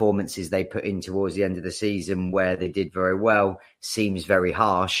of the performances they put in towards the end of the season where they did very well seems very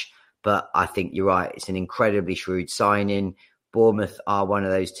harsh. But I think you're right. It's an incredibly shrewd signing. Bournemouth are one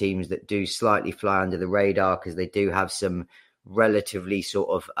of those teams that do slightly fly under the radar because they do have some relatively sort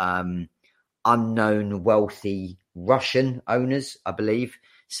of unknown wealthy Russian owners, I believe.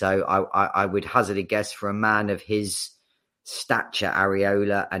 So I would hazard a guess, for a man of his stature,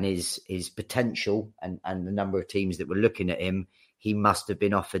 Areola, and his potential and the number of teams that were looking at him, he must have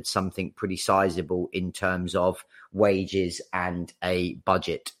been offered something pretty sizable in terms of wages and a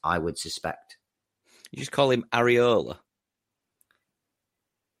budget, I would suspect. You just call him Areola?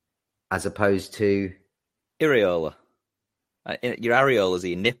 As opposed to? Iraola. Your Areolas are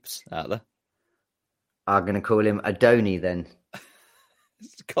your nips, aren't they? I'm going to call him Adoni then.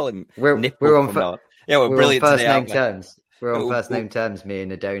 Call him we're on brilliant first today, name terms. We're on first name terms, me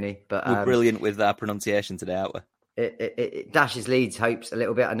and Adoni. But we're brilliant with our pronunciation today, aren't we? It dashes Leeds' hopes a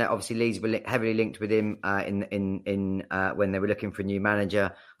little bit. I know obviously Leeds were heavily linked with him in when they were looking for a new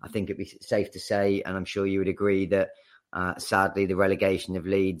manager. I think it'd be safe to say, and I'm sure you would agree, that sadly the relegation of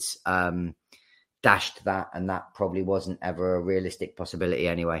Leeds dashed that, and that probably wasn't ever a realistic possibility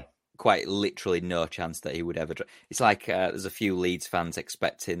anyway. Quite literally no chance that he would ever. It's like there's a few Leeds fans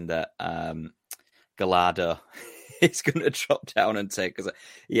expecting that Gallardo is going to drop down and take. Cause,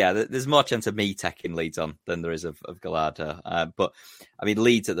 there's more chance of me taking Leeds on than there is of Gallardo. But I mean,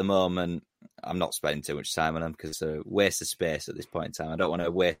 Leeds at the moment, I'm not spending too much time on them because it's a waste of space at this point in time. I don't want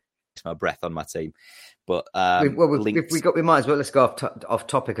to waste my breath on my team. But we might as well let's go off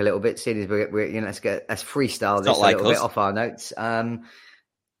topic a little bit. Seeing as we're let's freestyle this a little bit off our notes.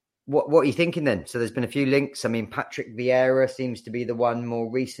 What are you thinking then? So there's been a few links. I mean, Patrick Vieira seems to be the one more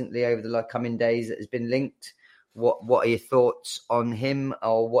recently over the coming days that has been linked. What are your thoughts on him,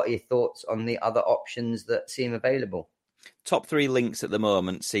 or what are your thoughts on the other options that seem available? Top three links at the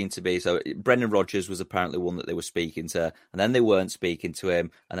moment seem to be, so Brendan Rodgers was apparently one that they were speaking to, and then they weren't speaking to him,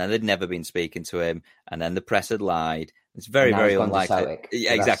 and then they'd never been speaking to him, and then the press had lied. It's very, very unlikely.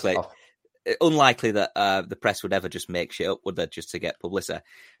 Yeah, exactly. Unlikely that the press would ever just make shit up, would they, just to get publicity?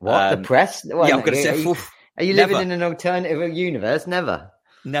 What, the press? Well, yeah, I'm going to say, are you living in an alternative universe? Never.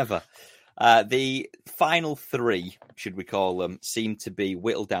 The final three, should we call them, seem to be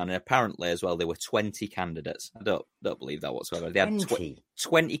whittled down, and apparently as well there were 20 candidates. I don't believe that whatsoever. They had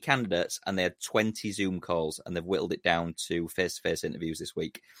 20 candidates, and they had 20 Zoom calls, and they've whittled it down to face-to-face interviews this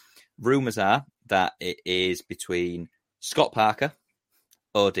week. Rumours are that it is between Scott Parker,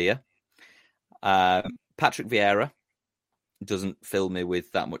 oh dear, Patrick Vieira, doesn't fill me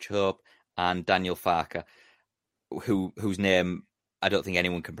with that much hope, and Daniel Farke, whose name I don't think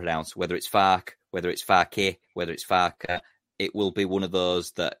anyone can pronounce. Whether it's Farke, whether it's Farke, whether it's Farke, it will be one of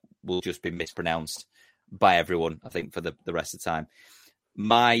those that will just be mispronounced by everyone, I think, for the rest of the time.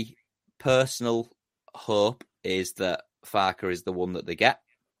 My personal hope is that Farke is the one that they get.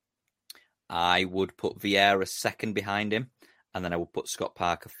 I would put Vieira second behind him, and then I would put Scott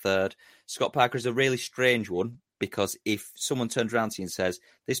Parker third. Scott Parker is a really strange one, because if someone turns around to you and says,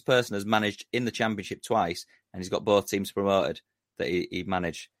 this person has managed in the Championship twice, and he's got both teams promoted that he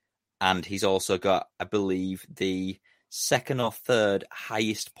managed, and he's also got, I believe, the second or third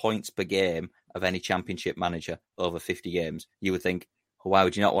highest points per game of any Championship manager over 50 games, you would think, oh, why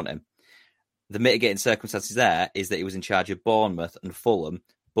would you not want him? The mitigating circumstances there is that he was in charge of Bournemouth and Fulham,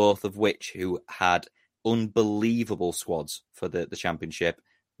 both of which who had unbelievable squads for the Championship,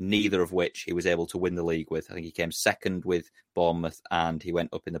 neither of which he was able to win the league with. I think he came second with Bournemouth, and he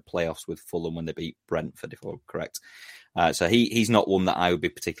went up in the playoffs with Fulham when they beat Brentford, if I'm correct. So he's not one that I would be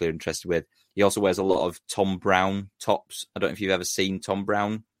particularly interested with. He also wears a lot of Tom Brown tops. I don't know if you've ever seen Tom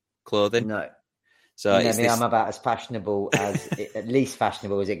Brown clothing. No. So I'm about as fashionable as at least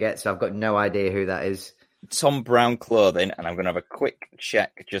fashionable as it gets. So I've got no idea who that is. Tom Brown clothing, and I'm going to have a quick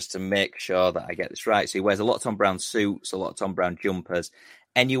check just to make sure that I get this right. So he wears a lot of Tom Brown suits, a lot of Tom Brown jumpers.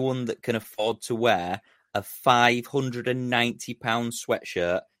 Anyone that can afford to wear a £590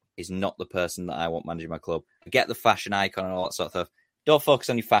 sweatshirt is not the person that I want managing my club. Get the fashion icon and all that sort of stuff. Don't focus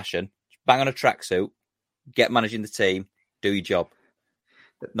on your fashion. Just bang on a tracksuit, get managing the team, do your job.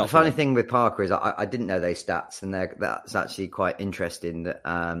 The funny thing with Parker is I didn't know those stats, and that's actually quite interesting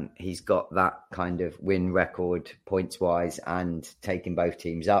that he's got that kind of win record points-wise and taking both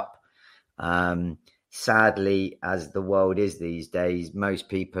teams up. Sadly, as the world is these days, most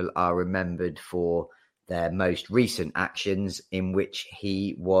people are remembered for their most recent actions, in which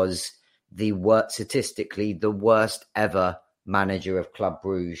he was statistically the worst ever manager of Club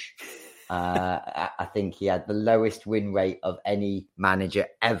Brugge. I think he had the lowest win rate of any manager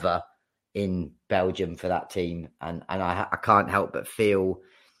ever in Belgium for that team. And I can't help but feel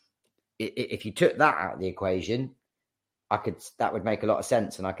if you took that out of the equation, that would make a lot of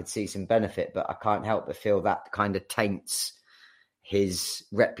sense, and I could see some benefit, but I can't help but feel that kind of taints his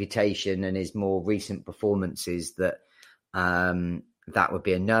reputation and his more recent performances, that would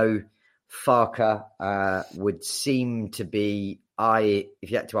be a no. Farke would seem to be,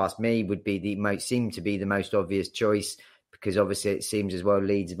 if you had to ask me, would be the most obvious choice, because obviously it seems as well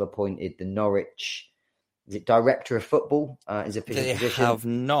Leeds have appointed the Norwich, is it director of football? Is a position? They have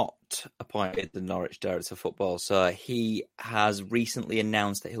not appointed the Norwich director of football. So he has recently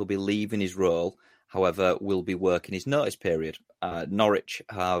announced that he'll be leaving his role. However, will be working his notice period. Norwich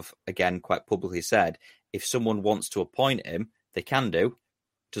have, again, quite publicly said, if someone wants to appoint him, they can do.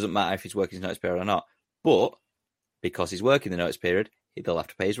 Doesn't matter if he's working his notice period or not. But because he's working the notice period, they'll have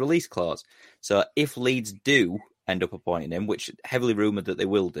to pay his release clause. So if Leeds do end up appointing him, which heavily rumoured that they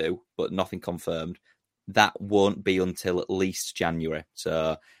will do, but nothing confirmed, that won't be until at least January.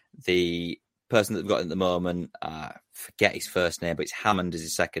 So the person that they've got at the moment, forget his first name, but it's Hammond is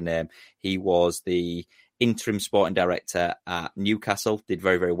his second name. He was the interim sporting director at Newcastle, did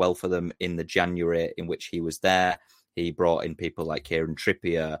very, very well for them in the January in which he was there. He brought in people like Kieran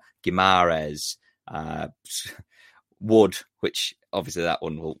Trippier, Guimaraes, Wood, which obviously that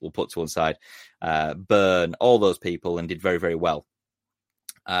one we'll put to one side, Byrne, all those people, and did very, very well.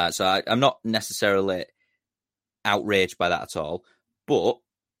 So I'm not necessarily outraged by that at all, but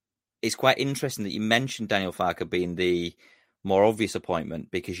it's quite interesting that you mentioned Daniel Farke being the more obvious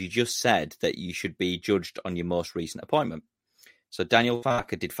appointment, because you just said that you should be judged on your most recent appointment. So Daniel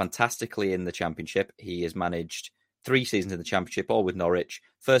Farke did fantastically in the Championship. He has managed 3 seasons in the Championship, all with Norwich.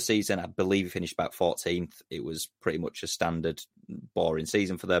 First season, I believe he finished about 14th. It was pretty much a standard, boring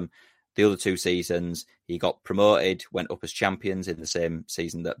season for them. The other 2 seasons, he got promoted, went up as champions in the same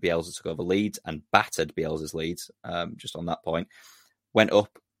season that Bielsa took over Leeds and battered Bielsa's Leeds, just on that point. Went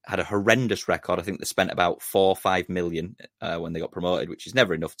up, had a horrendous record. I think they spent about 4 or 5 million when they got promoted, which is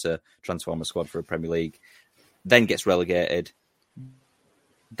never enough to transform a squad for a Premier League. Then gets relegated,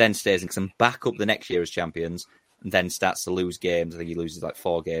 then stays in some back up the next year as champions, and then starts to lose games. I think he loses like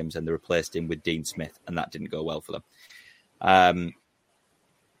 4 games, and they replaced him with Dean Smith, and that didn't go well for them.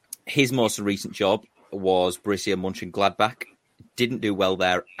 His most recent job was Borussia Mönchengladbach. Didn't do well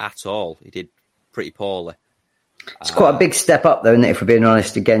there at all. He did pretty poorly. It's quite a big step up, though, isn't it? If we're being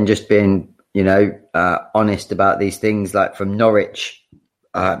honest, again, just being, honest about these things, like from Norwich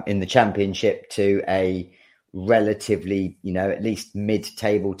in the Championship to a relatively, at least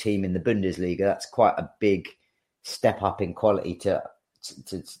mid-table team in the Bundesliga. That's quite a big step up in quality to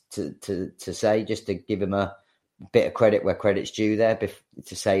say, just to give him a bit of credit where credit's due there,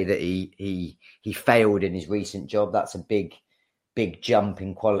 to say that he failed in his recent job. That's a big jump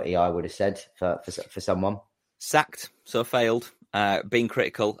in quality, I would have said, for someone. Sacked, so failed, being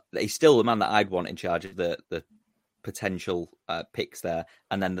critical. He's still the man that I'd want in charge of the potential picks there.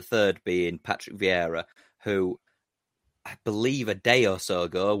 And then the third being Patrick Vieira, who I believe a day or so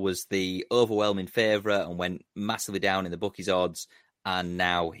ago was the overwhelming favourite and went massively down in the bookies odds. And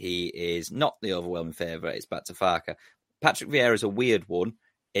now he is not the overwhelming favourite. It's back to Farke. Patrick Vieira is a weird one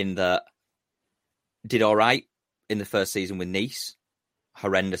in that did all right in the first season with Nice,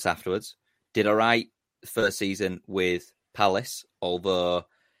 horrendous afterwards. Did all right first season with Palace, although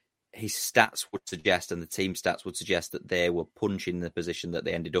his stats would suggest, and the team stats would suggest, that they were punching the position that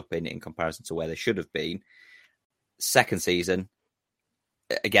they ended up in comparison to where they should have been. Second season,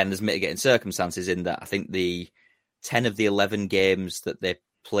 again, there's mitigating circumstances in that I think the 10 of the 11 games that they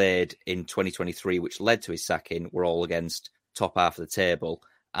played in 2023, which led to his sacking, were all against top half of the table,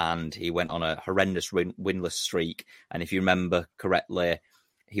 and he went on a horrendous winless streak. And if you remember correctly,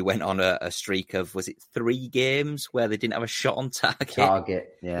 he went on a streak of, was it 3 games where they didn't have a shot on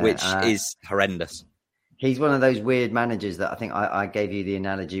target? Yeah. Which is horrendous. He's one of those weird managers that I think I gave you the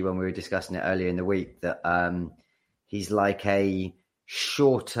analogy when we were discussing it earlier in the week, that he's like a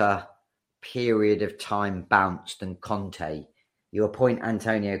shorter period of time bounce than Conte. You appoint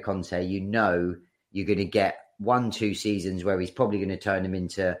Antonio Conte, you're going to get 1-2 seasons where he's probably going to turn them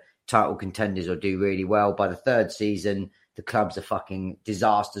into title contenders or do really well. By the third season, the club's a fucking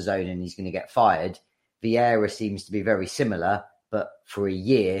disaster zone and he's going to get fired. Vieira seems to be very similar, but for a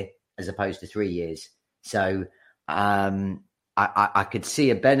year as opposed to 3 years. So I could see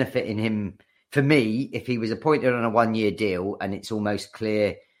a benefit in him. For me, if he was appointed on a 1-year deal and it's almost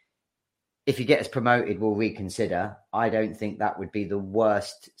clear if he gets promoted, we'll reconsider. I don't think that would be the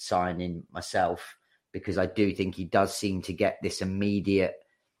worst signing myself, because I do think he does seem to get this immediate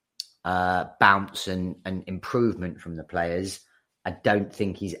bounce and improvement from the players. I don't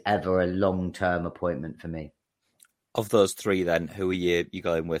think he's ever a long-term appointment for me. Of those 3, then, who are you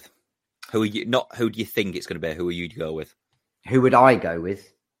going with? Who do you think it's going to be? Who are you to go with? Who would I go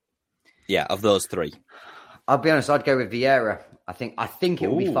with? Yeah, of those 3. I'll be honest, I'd go with Vieira. I think it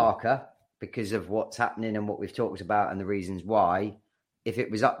will be Farke because of what's happening and what we've talked about and the reasons why. If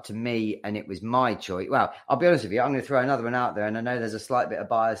it was up to me and it was my choice, well, I'll be honest with you, I'm going to throw another one out there, and I know there's a slight bit of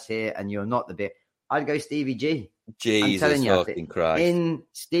bias here and you're not the bit. I'd go Stevie G. Jesus fucking Christ. In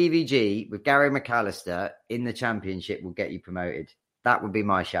Stevie G with Gary McAllister in the Championship will get you promoted. That would be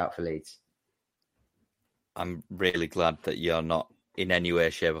my shout for Leeds. I'm really glad that you're not in any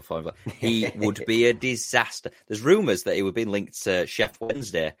way, shape or form. He would be a disaster. There's rumours that he would be linked to Chef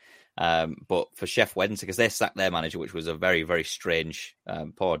Wednesday. But for Chef Wednesday, because they sacked their manager, which was a very, very strange,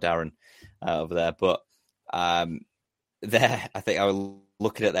 poor Darren over there. But there, I think I was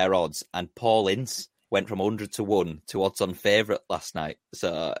looking at their odds, and Paul Ince went from 100 to 1 to odds on favourite last night.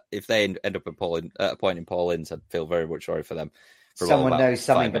 So if they end up appointing Paul Ince, I'd feel very much sorry for them. Someone knows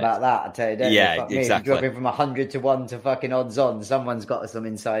something about that, I tell you. Don't yeah, exactly. Dropping from 100 to 1 to fucking odds on. Someone's got some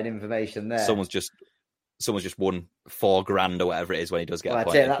inside information there. Someone's just won $4,000 or whatever it is when he does get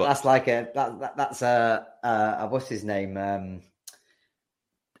appointed. That's like that's a what's his name?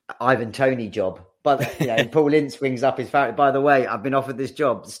 Ivan Toney job. But Paul Ince swings up his family. By the way, I've been offered this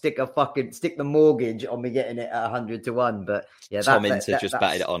job. Stick the mortgage on me getting it at 100 to 1. But yeah, Tom Ince just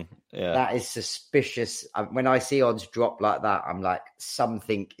batted it on. Yeah, that is suspicious. When I see odds drop like that, I'm like,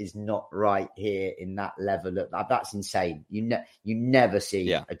 something is not right here in that level. That's insane. You never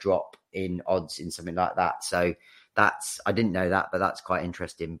see a drop in odds in something like that. So I didn't know that, but that's quite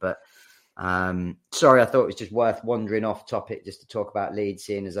interesting. But Sorry, I thought it was just worth wandering off topic just to talk about Leeds,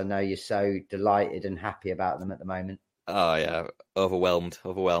 seeing as I know you're so delighted and happy about them at the moment. Oh yeah, overwhelmed.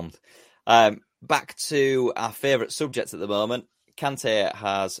 Back to our favourite subject at the moment. Kante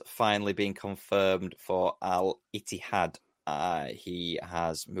has finally been confirmed for Al Ittihad. He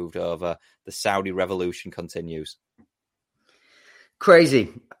has moved over. The Saudi revolution continues.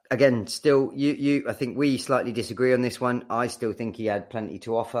 Crazy. Again, still, I think we slightly disagree on this one. I still think he had plenty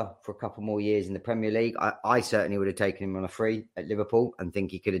to offer for a couple more years in the Premier League. I certainly would have taken him on a free at Liverpool and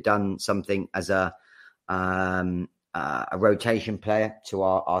think he could have done something as a rotation player to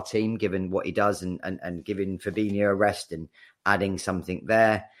our team, given what he does and giving Fabinho a rest and adding something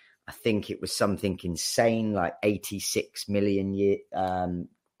there. I think it was something insane, like 86 million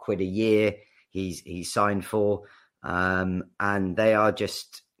quid a year he's signed for. And they are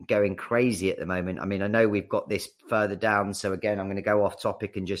just going crazy at the moment. I mean, I know we've got this further down. So again, I'm going to go off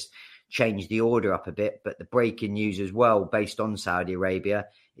topic and just change the order up a bit. But the breaking news as well, based on Saudi Arabia,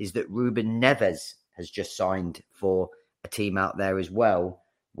 is that Ruben Neves has just signed for a team out there as well,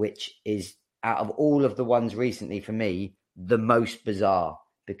 which is, out of all of the ones recently for me, the most bizarre,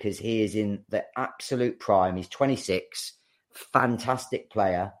 because he is in the absolute prime. He's 26, fantastic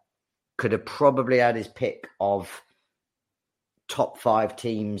player, could have probably had his pick of top 5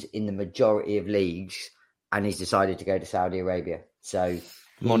 teams in the majority of leagues, and he's decided to go to Saudi Arabia. So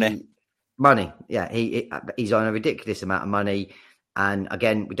money, yeah. He's on a ridiculous amount of money. And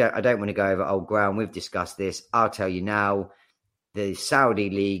again, I don't want to go over old ground. We've discussed this. I'll tell you now, the Saudi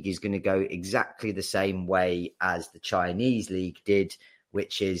league is going to go exactly the same way as the Chinese league did,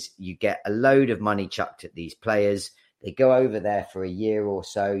 which is you get a load of money chucked at these players. They go over there for a year or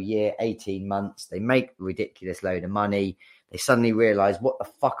so, 18 months. They make a ridiculous load of money. They suddenly realize, what the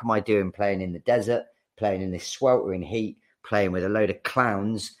fuck am I doing playing in the desert, playing in this sweltering heat, playing with a load of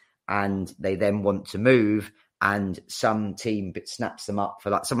clowns? And they then want to move, and some team snaps them up for,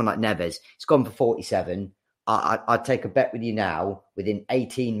 like someone like Neves. It's gone for 47. I'd take a bet with you now, within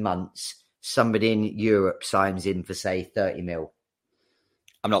 18 months, somebody in Europe signs in for, say, 30 mil.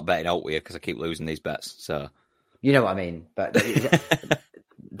 I'm not betting out with you because I keep losing these bets. So you know what I mean? But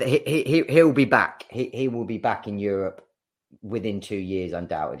he'll be back. He will be back in Europe within 2 years,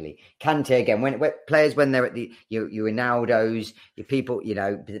 undoubtedly. Kante again, when players, when they're at your Ronaldos, your people,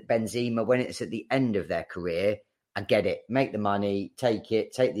 Benzema, when it's at the end of their career, I get it. Make the money, take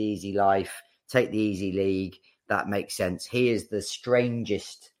the easy life, take the easy league. That makes sense. He is the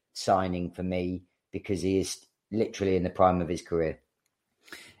strangest signing for me because he is literally in the prime of his career.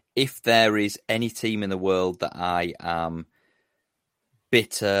 If there is any team in the world that I am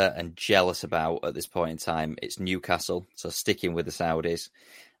bitter and jealous about at this point in time, it's Newcastle. So sticking with the Saudis,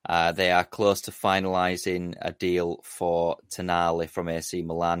 they are close to finalising a deal for Tonali from AC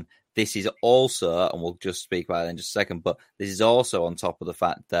Milan. This is also, and we'll just speak about it in just a second, but this is also on top of the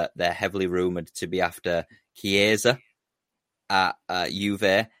fact that they're heavily rumoured to be after Chiesa at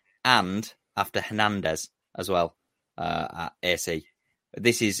Juve and after Hernandez as well at AC.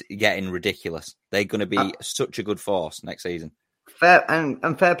 This is getting ridiculous. They're going to be such a good force next season. Fair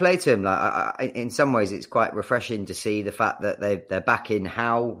and fair play to him. Like in some ways, it's quite refreshing to see the fact that they're backing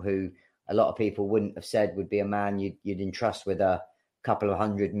Howe, who a lot of people wouldn't have said would be a man you'd entrust with a couple of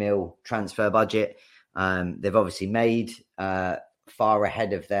 100 mil transfer budget. They've obviously made far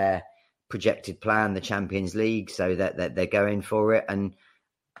ahead of their projected plan, the Champions League, so that they're going for it. And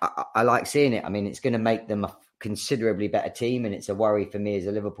I like seeing it. I mean, it's going to make them a considerably better team, and it's a worry for me as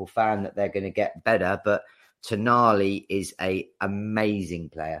a Liverpool fan that they're going to get better. But Tonali is an amazing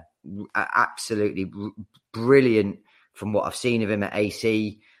player, absolutely brilliant from what I've seen of him at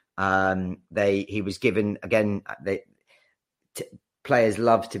AC. He was given, again, players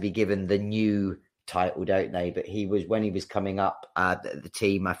love to be given the new title, don't they? But when he was coming up, the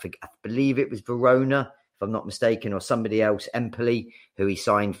team, I believe it was Verona, if I'm not mistaken, or somebody else, Empoli, who he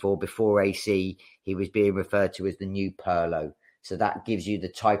signed for before AC, he was being referred to as the new Pirlo. So that gives you the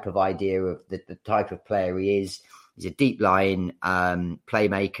type of idea of the type of player he is. He's a deep-lying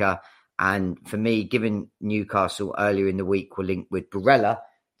playmaker. And for me, given Newcastle earlier in the week were linked with Barella,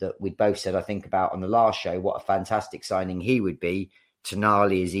 that we both said, I think, about on the last show, what a fantastic signing he would be,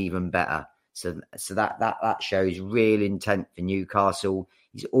 Tonali is even better. So that shows real intent for Newcastle.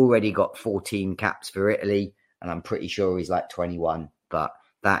 He's already got 14 caps for Italy, and I'm pretty sure he's like 21. But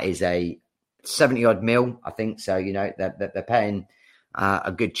that is a 70 odd mil, I think. So, they're paying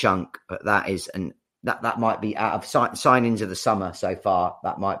a good chunk, but that is, and that might be out of signings of the summer so far.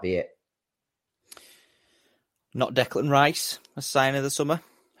 That might be it. Not Declan Rice, a sign of the summer,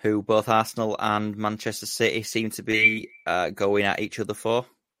 who both Arsenal and Manchester City seem to be going at each other for.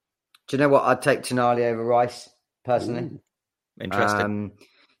 Do you know what? I'd take Tonali over Rice personally. Ooh, interesting.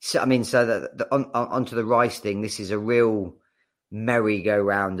 Onto the Rice thing. This is a real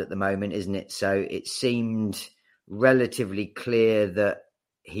merry-go-round at the moment, isn't it? So it seemed relatively clear that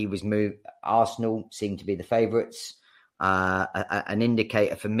he was moved. Arsenal seemed to be the favourites. An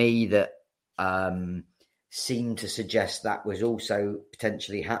indicator for me that seemed to suggest that was also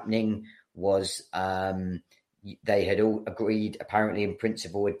potentially happening was they had all agreed, apparently in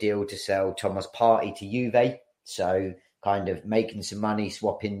principle, a deal to sell Thomas Partey to Juve. So kind of making some money,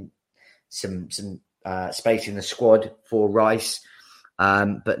 swapping some space in the squad for Rice.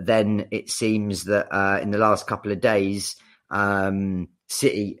 But then it seems that in the last couple of days,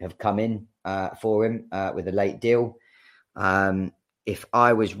 City have come in for him with a late deal. If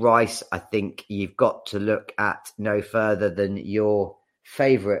I was Rice, I think you've got to look at no further than your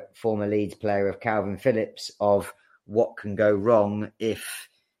favourite former Leeds player of Calvin Phillips of what can go wrong if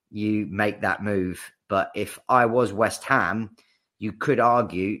you make that move. But if I was West Ham, you could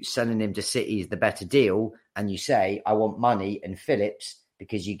argue selling him to City is the better deal. And you say, I want money and Phillips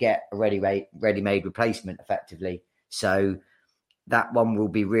because you get a ready-made replacement effectively. So that one will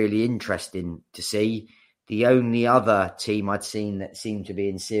be really interesting to see. The only other team I'd seen that seemed to be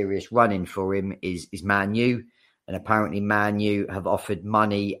in serious running for him is Man U. And apparently Man U have offered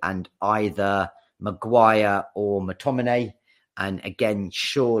money and either Maguire or McTominay. And again,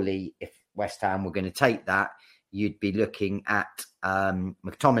 surely if West Ham were going to take that, you'd be looking at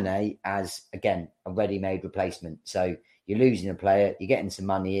McTominay as, again, a ready-made replacement. So you're losing a player, you're getting some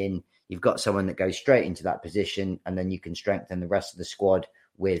money in, you've got someone that goes straight into that position, and then you can strengthen the rest of the squad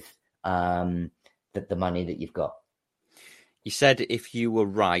with the money that you've got. You said if you were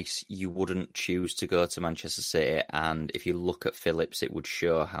Rice, you wouldn't choose to go to Manchester City, and if you look at Phillips, it would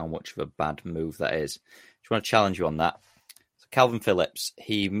show how much of a bad move that is. Just want to challenge you on that. So Calvin Phillips,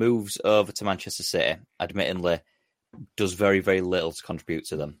 he moves over to Manchester City, admittedly, does very, very little to contribute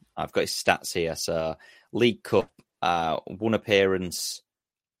to them. I've got his stats here. So League Cup, one appearance,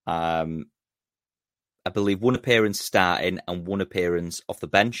 I believe one appearance starting and one appearance off the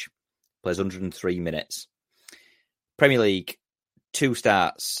bench. Plays 103 minutes. Premier League, 2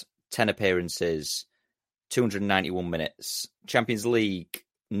 starts, 10 appearances, 291 minutes. Champions League,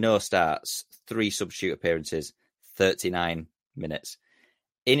 no starts, 3 substitute appearances, 39 minutes.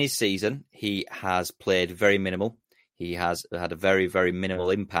 In his season, he has played very minimal. He has had a very, very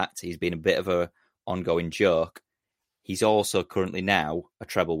minimal impact. He's been a bit of an ongoing joke. He's also currently now a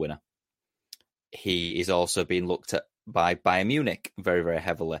treble winner. He is also being looked at by Bayern Munich very, very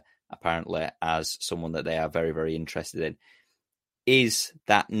heavily, apparently, as someone that they are very, very interested in. Is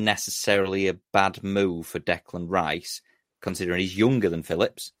that necessarily a bad move for Declan Rice, considering he's younger than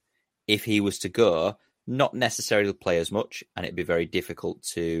Phillips? If he was to go, not necessarily play as much, and it'd be very difficult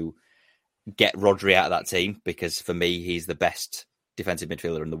to get Rodri out of that team, because for me, he's the best defensive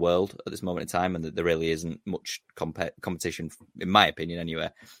midfielder in the world at this moment in time, and that there really isn't much competition, in my opinion anyway,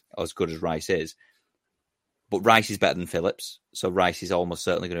 as good as Rice is. But Rice is better than Phillips, so Rice is almost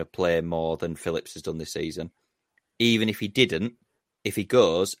certainly going to play more than Phillips has done this season. Even if he didn't, if he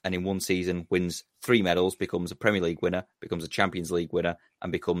goes and in one season wins 3 medals, becomes a Premier League winner, becomes a Champions League winner,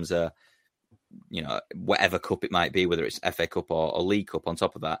 and becomes a, whatever cup it might be, whether it's FA Cup or a League Cup on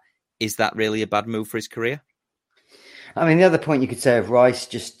top of that, is that really a bad move for his career? I mean, the other point you could say of Rice,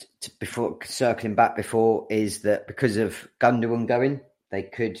 before circling back before, is that because of Gundogan going, they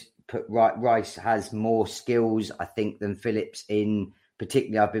could put Rice has more skills, I think, than Phillips in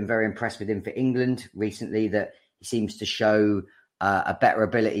particularly. I've been very impressed with him for England recently, that he seems to show a better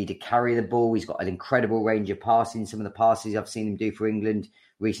ability to carry the ball. He's got an incredible range of passing. Some of the passes I've seen him do for England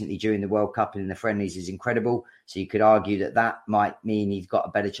recently during the World Cup and in the friendlies is incredible. So you could argue that might mean he's got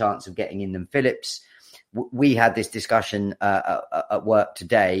a better chance of getting in than Phillips. We had this discussion at work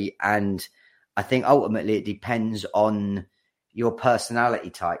today, and I think ultimately it depends on your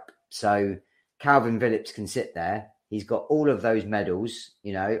personality type. So Calvin Phillips can sit there. He's got all of those medals.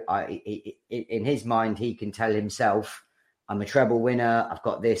 In his mind, he can tell himself, I'm a treble winner. I've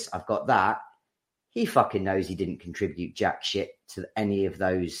got this. I've got that. He fucking knows he didn't contribute jack shit to any of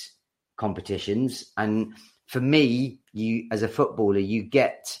those competitions. And for me, you as a footballer, you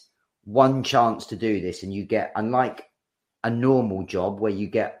get one chance to do this, and you get, unlike a normal job where you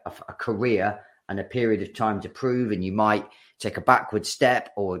get a career and a period of time to prove, and you might take a backward step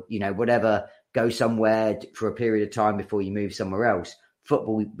or, whatever, go somewhere for a period of time before you move somewhere else.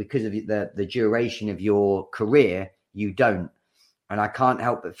 Football, because of the duration of your career, you don't. And I can't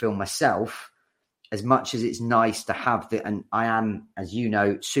help but feel myself, as much as it's nice to have and I am, as you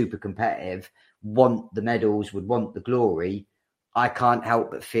know, super competitive, want the medals, would want the glory. I can't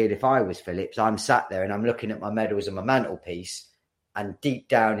help but feel if I was Phillips, I'm sat there and I'm looking at my medals on my mantelpiece, and deep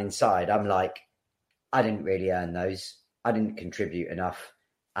down inside, I'm like, I didn't really earn those. I didn't contribute enough.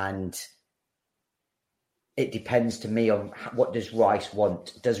 And it depends to me on what does Rice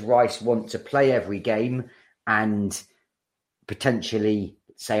want. Does Rice want to play every game and potentially,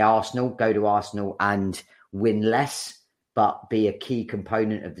 say, Arsenal, go to Arsenal and win less, but be a key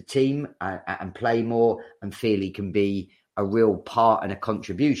component of the team and play more and feel he can be a real part and a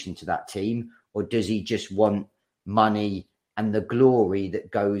contribution to that team? Or does he just want money and the glory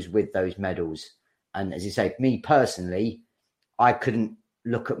that goes with those medals? And as you say, me personally, I couldn't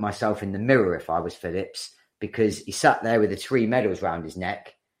look at myself in the mirror if I was Phillips, because he sat there with the 3 medals round his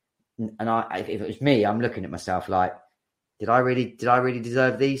neck. And if it was me, I'm looking at myself like, did I really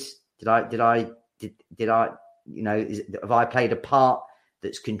deserve these? Did I, have I played a part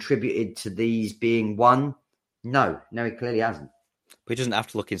that's contributed to these being won? No, he clearly hasn't. But he doesn't have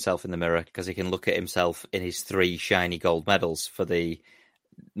to look himself in the mirror, because he can look at himself in his 3 shiny gold medals for the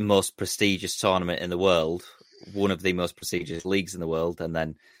most prestigious tournament in the world, one of the most prestigious leagues in the world, and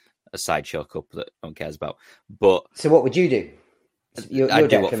then a sideshow cup that no one cares about. But so what would you do? I'd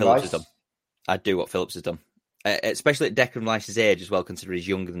do what Phillips has done. I'd do what Phillips has done, especially at Declan Rice's age as well, considering he's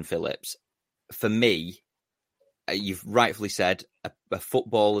younger than Phillips. For me, you've rightfully said a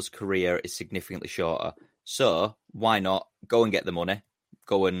footballer's career is significantly shorter. So why not go and get the money,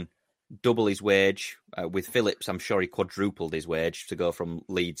 go and double his wage. With Phillips, I'm sure he quadrupled his wage to go from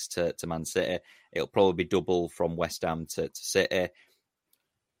Leeds to Man City. It'll probably be double from West Ham to City.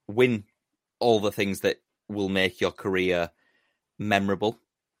 Win all the things that will make your career memorable.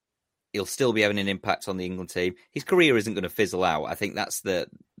 He'll still be having an impact on the England team. His career isn't going to fizzle out. I think that's the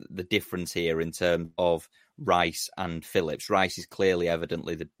difference here in terms of Rice and Phillips. Rice is clearly,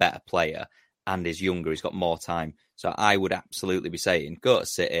 evidently, the better player and is younger. He's got more time. So I would absolutely be saying, go to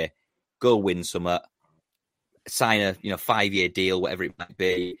City, go win something, sign a 5-year deal, whatever it might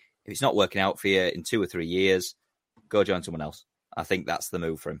be. If it's not working out for you in 2 or 3 years, go join someone else. I think that's the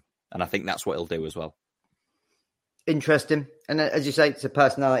move for him. And I think that's what he'll do as well. Interesting. And as you say, it's a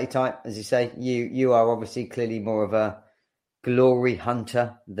personality type. As you say, you are obviously clearly more of a glory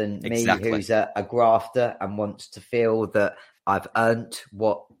hunter than me, who's a grafter and wants to feel that I've earned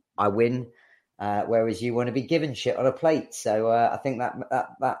what I win, whereas you want to be given shit on a plate. So I think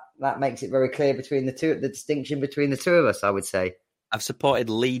that makes it very clear between the two, the distinction between the two of us, I would say. I've supported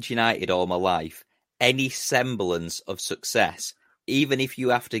Leeds United all my life. Any semblance of success, even if you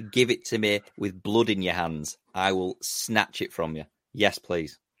have to give it to me with blood in your hands, I will snatch it from you. Yes,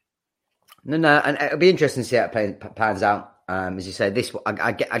 please. No, and it'll be interesting to see how it pans out. As you say, this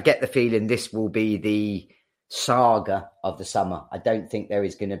I get the feeling this will be the saga of the summer. I don't think there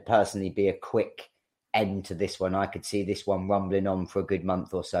is going to personally be a quick end to this one. I could see this one rumbling on for a good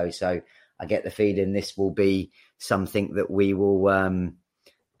month or so. So I get the feeling this will be something that we will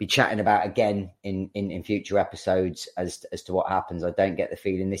be chatting about again in future episodes as to what happens. I don't get the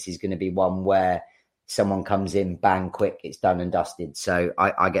feeling this is going to be one where someone comes in, bang, quick, it's done and dusted. So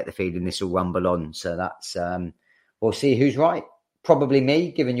I get the feeling this will rumble on. So that's we'll see who's right. Probably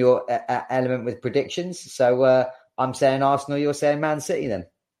me, given your element with predictions. So I'm saying Arsenal, you're saying Man City then.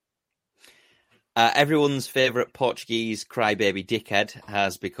 Everyone's favourite Portuguese crybaby dickhead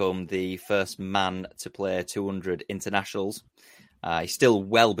has become the first man to play 200 internationals. He's still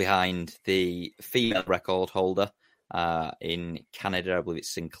well behind the female record holder in Canada. I believe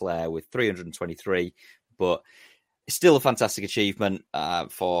it's Sinclair with 323. But it's still a fantastic achievement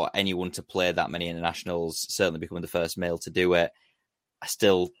for anyone to play that many internationals, certainly becoming the first male to do it. I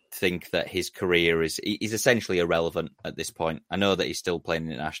still think that his career is essentially irrelevant at this point. I know that he's still playing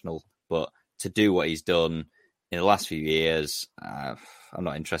international, but to do what he's done in the last few years, I'm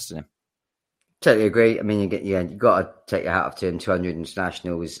not interested in him. Totally agree. I mean, you've got to take your hat off to him. 200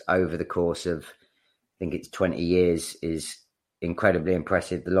 internationals over the course of, I think it's 20 years, is incredibly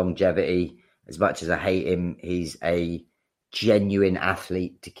impressive. The longevity, as much as I hate him, he's a genuine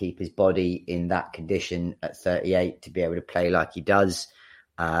athlete to keep his body in that condition at 38 to be able to play like he does.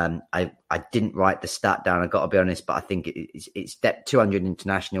 I didn't write the stat down, I've got to be honest, but I think it's 200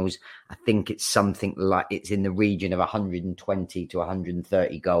 internationals. I think it's something like it's in the region of 120 to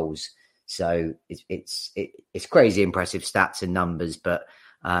 130 goals. So it's crazy impressive stats and numbers, but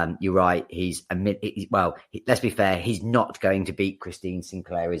you're right. Let's be fair. He's not going to beat Christine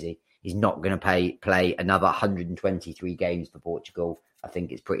Sinclair, is he? He's not going to play another 123 games for Portugal. I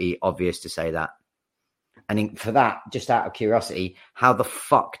think it's pretty obvious to say that. And for that, just out of curiosity, how the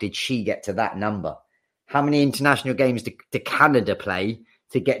fuck did she get to that number? How many international games did Canada play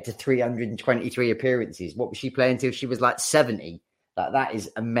to get to 323 appearances? What was she playing till she was like 70? That is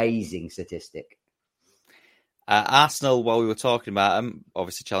amazing statistic. Arsenal, while we were talking about them,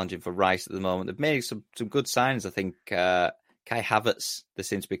 obviously challenging for Rice at the moment, they've made some good signs. I think Kai Havertz, they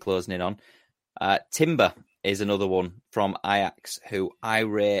seem to be closing in on. Timber is another one from Ajax, who I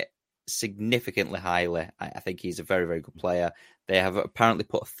rate significantly highly. I think he's a very, very good player. They have apparently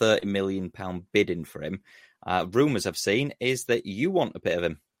put a £30 million bid in for him. Rumours I've seen is that you want a bit of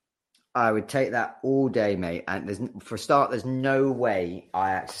him. I would take that all day, mate. And for a start, there's no way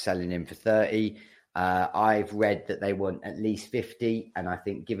Ajax are selling him for 30. I've read that they want at least 50. And I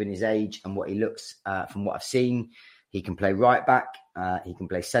think given his age and what he looks, from what I've seen, he can play right back. He can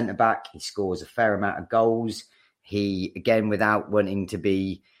play centre back. He scores a fair amount of goals. He, again, without wanting to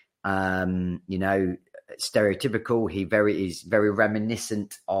be, stereotypical, is very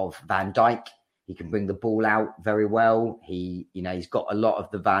reminiscent of Van Dijk. He can bring the ball out very well. He's got a lot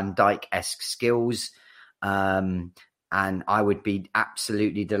of the Van Dijk-esque skills. And I would be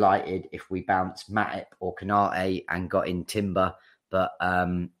absolutely delighted if we bounced Matip or Konate and got in Timber. But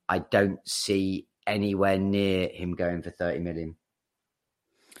I don't see anywhere near him going for 30 million.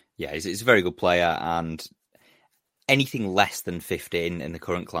 Yeah, he's a very good player, and anything less than 15 in the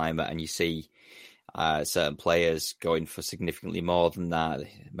current climate, and you see certain players going for significantly more than that.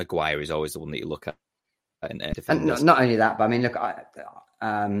 Maguire is always the one that you look at. And not only that, but I mean, look,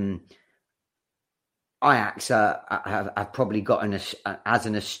 Ajax have probably gotten as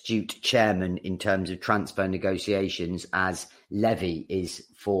an astute chairman in terms of transfer negotiations as Levy is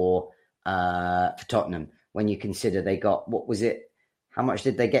for Tottenham. When you consider they got, what was it? How much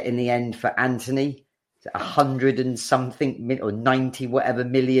did they get in the end for Anthony? 100 and something or 90 whatever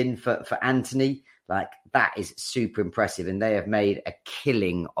million for Anthony. Like, that is super impressive, and they have made a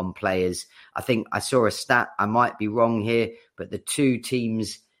killing on players. I think I saw a stat, I might be wrong here, but the two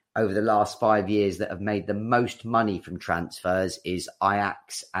teams over the last 5 years that have made the most money from transfers is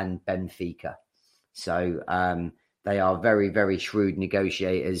Ajax and Benfica. So they are very, very shrewd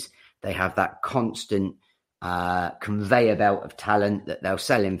negotiators. They have that constant conveyor belt of talent that they'll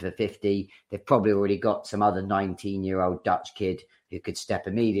sell him for 50. They've probably already got some other 19-year-old Dutch kid who could step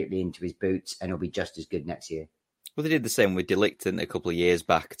immediately into his boots and he'll be just as good next year. Well, they did the same with De Ligt a couple of years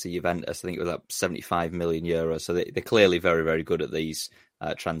back to Juventus. I think it was like €75 million. So they're clearly very, very good at these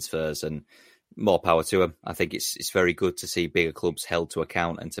transfers, and more power to them. I think it's very good to see bigger clubs held to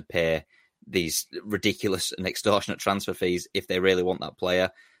account and to pay these ridiculous and extortionate transfer fees if they really want that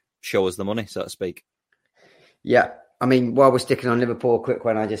player. Show us the money, so to speak. Yeah. I mean, while we're sticking on Liverpool, a quick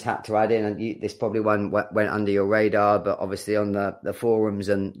one I just had to add in, and this probably one went under your radar, but obviously on the forums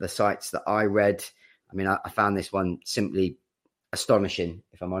and the sites that I read, I mean, I found this one simply astonishing,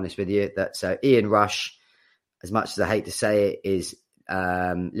 if I'm honest with you. That Ian Rush, as much as I hate to say it, is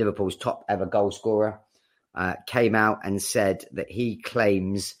Liverpool's top ever goal scorer, came out and said that he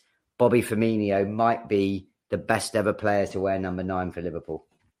claims Bobby Firmino might be the best ever player to wear number 9 for Liverpool.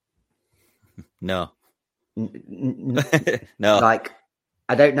 No. No. Like,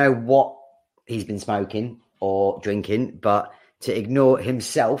 I don't know what he's been smoking or drinking, but to ignore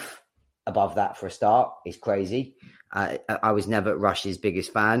himself above that for a start is crazy. I was never Rush's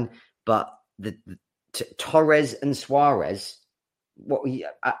biggest fan, but Torres and Suarez,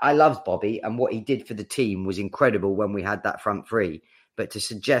 I loved Bobby, and what he did for the team was incredible when we had that front three. But to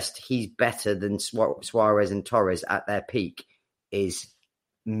suggest he's better than Suarez and Torres at their peak is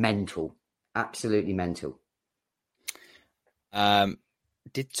mental. Absolutely mental.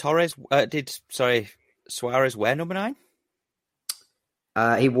 Did Suarez wear number 9?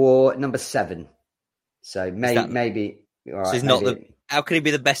 He wore number 7. So maybe. All right, so he's not how can he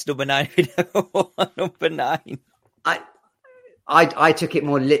be the best number 9 if he never wore number 9? I took it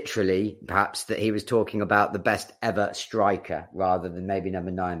more literally, perhaps, that he was talking about the best ever striker rather than maybe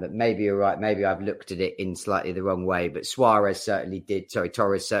number 9. But maybe you're right. Maybe I've looked at it in slightly the wrong way. But Torres certainly did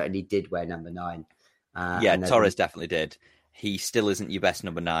wear number 9. Torres definitely did. He still isn't your best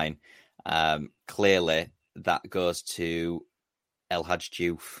number 9. Clearly, that goes to El Hadj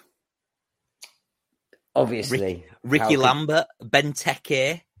Diouf. Obviously. Ricky Lambert,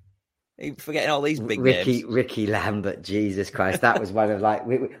 Benteke. Forgetting all these big names. Ricky Lambert, Jesus Christ. That was one of I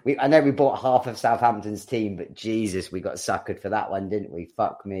know we bought half of Southampton's team, but Jesus, we got suckered for that one, didn't we?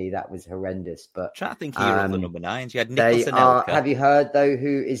 Fuck me, that was horrendous. But I'm trying to think here of the number 9s. You had Nicholson. Have you heard, though,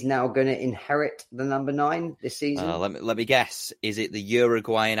 who is now going to inherit the number 9 this season? Let me guess. Is it the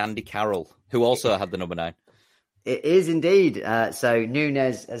Uruguayan Andy Carroll, who also had the number 9? It is indeed. So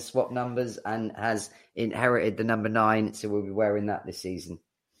Nunes has swapped numbers and has inherited the number 9, so we'll be wearing that this season.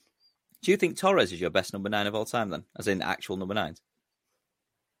 Do you think Torres is your best number 9 of all time then? As in actual number 9s?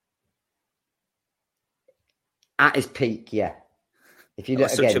 At his peak, yeah. If you That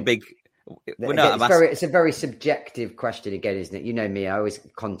look was such again, a big. Well, no, again, it's a very subjective question again, isn't it? You know me, I always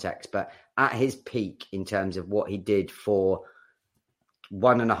context, but at his peak in terms of what he did for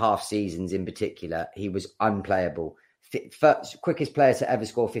 1.5 seasons in particular, he was unplayable. First, quickest player to ever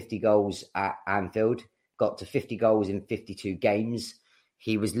score 50 goals at Anfield, got to 50 goals in 52 games.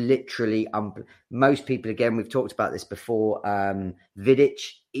 He was literally most people, again, we've talked about this before. Vidic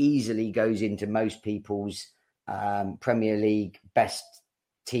easily goes into most people's Premier League best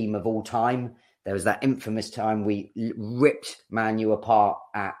team of all time. There was that infamous time we ripped Man U apart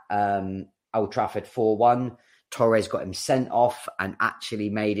at Old Trafford 4-1. Torres got him sent off and actually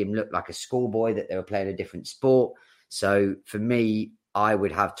made him look like a schoolboy, that they were playing a different sport. So for me, I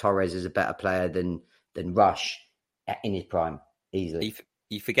would have Torres as a better player than Rush in his prime, easily.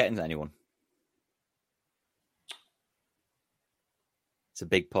 Are you forgetting anyone? It's a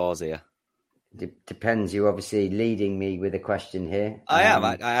big pause here. Depends. You're obviously leading me with a question here. I am.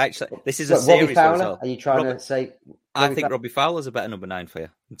 I actually. This is a series. Robbie Fowler? Well. Are you trying to say? I think Robbie Fowler's a better number 9 for you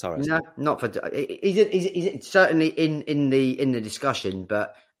than Torres. No, not for. He's certainly in the discussion,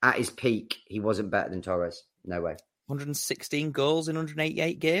 but at his peak, he wasn't better than Torres. No way. 116 goals in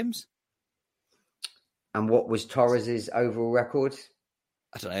 188 games. And what was Torres's overall record?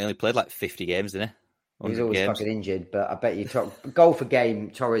 I don't know. He only played like 50 games, didn't he? He was always fucking injured, but I bet you goal for game,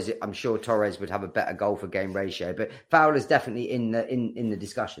 Torres. I'm sure Torres would have a better goal for game ratio, but Fowler's definitely in the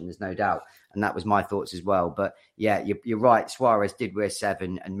discussion. There's no doubt, and that was my thoughts as well. But yeah, you're right. Suarez did wear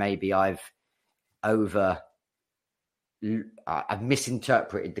 7, and maybe I've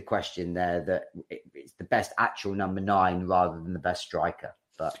misinterpreted the question there. That it's the best actual number 9 rather than the best striker.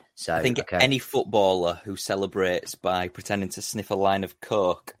 But so I think any footballer who celebrates by pretending to sniff a line of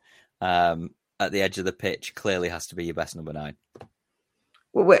coke at the edge of the pitch clearly has to be your best number 9.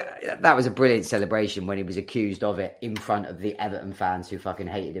 Well, that was a brilliant celebration when he was accused of it in front of the Everton fans who fucking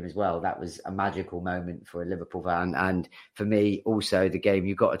hated him as well. That was a magical moment for a Liverpool fan. And for me, also, the game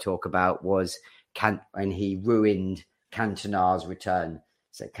you got to talk about was when he ruined Cantona's return.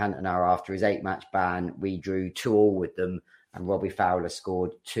 So Cantona, after his 8-match ban, we drew 2-2 with them. And Robbie Fowler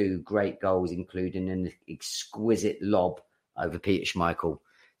scored 2 great goals, including an exquisite lob over Peter Schmeichel.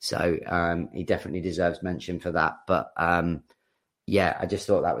 So he definitely deserves mention for that. But yeah, I just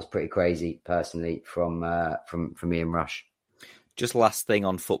thought that was pretty crazy, personally, from me and Rush. Just last thing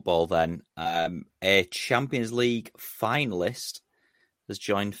on football, then, a Champions League finalist has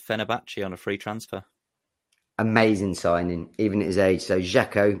joined Fenerbahce on a free transfer. Amazing signing, even at his age. So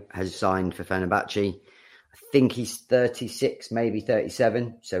Dzeko has signed for Fenerbahce. I think he's 36, maybe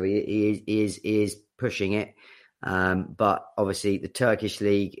 37. So he is pushing it. But obviously the Turkish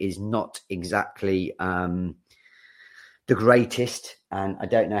league is not exactly the greatest. And I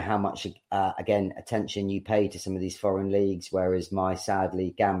don't know how much, again, attention you pay to some of these foreign leagues, whereas my,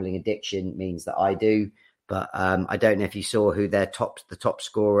 sadly, gambling addiction means that I do. But I don't know if you saw who the top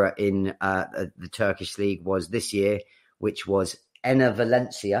scorer in the Turkish league was this year, which was Enner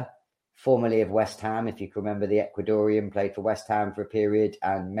Valencia, formerly of West Ham. If you can remember, the Ecuadorian played for West Ham for a period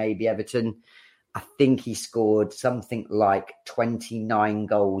and maybe Everton. I think he scored something like 29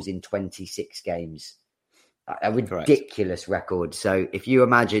 goals in 26 games. A ridiculous record. So if you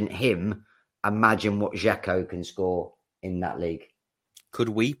imagine him, imagine what Dzeko can score in that league. Could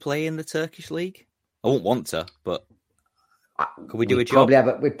we play in the Turkish league? I won't want to, but could we do a job?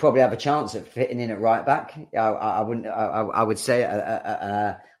 We'd probably have a chance at fitting in at right back. I wouldn't. I would say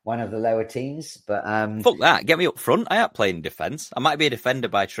one of the lower teams, but fuck that. Get me up front. I ain't playing defence. I might be a defender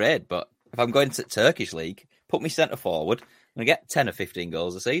by trade, but if I'm going to the Turkish league, put me centre forward. I'm going to get 10 or 15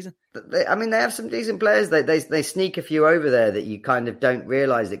 goals a season. They have some decent players. They sneak a few over there that you kind of don't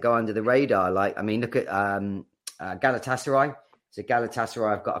realise that go under the radar. Like, I mean, look at Galatasaray. So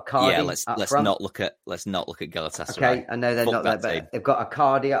Galatasaray have got Icardi. Yeah, let's not look at Galatasaray. Okay, I know they're not that bad. They've got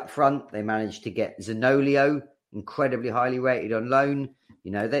Icardi up front. They managed to get Zanolio, incredibly highly rated on loan.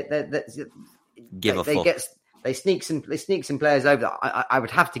 You know, they sneak some players over. I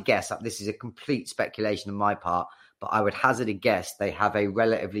would have to guess. This is a complete speculation on my part, but I would hazard a guess they have a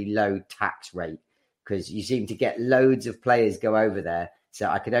relatively low tax rate because you seem to get loads of players go over there. So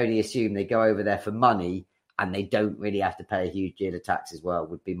I could only assume they go over there for money. And they don't really have to pay a huge deal of tax as well,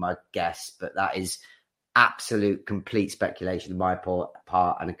 would be my guess. But that is absolute, complete speculation on my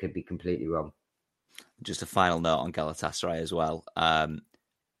part, and it could be completely wrong. Just a final note on Galatasaray as well.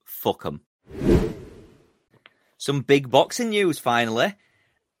 Fuck them. Some big boxing news, finally.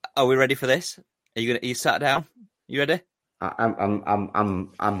 Are we ready for this? Are you sat down? You ready? I'm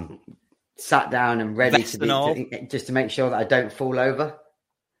sat down and ready just to make sure that I don't fall over.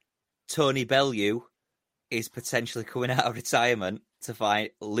 Tony Bellew is potentially coming out of retirement to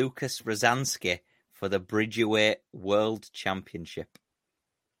fight Lucas Rosansky for the Bridgerweight World Championship.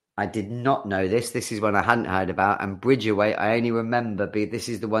 I did not know this. This is one I hadn't heard about. And Bridgerweight, I only remember, this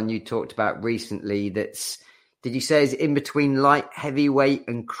is the one you talked about recently. Did you say is in between light heavyweight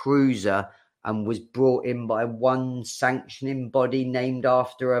and cruiser, and was brought in by one sanctioning body named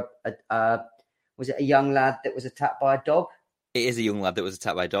after was it a young lad that was attacked by a dog? It is a young lad that was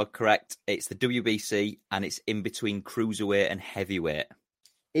attacked by a dog, correct. It's the WBC, and it's in between cruiserweight and heavyweight.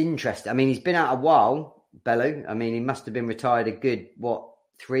 Interesting. I mean, he's been out a while, Bellew. I mean, he must have been retired a good,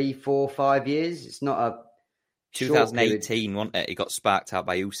 3, 4, 5 years? It's not a 2018, wasn't it? He got sparked out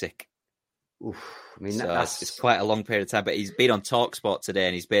by Usyk. Oof, I mean, it's quite a long period of time, but he's been on TalkSport today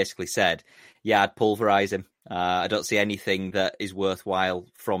and he's basically said, yeah, I'd pulverise him. I don't see anything that is worthwhile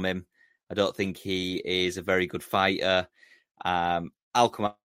from him. I don't think he is a very good fighter. I'll come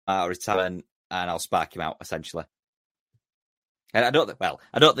out of retirement and I'll spark him out, essentially. And I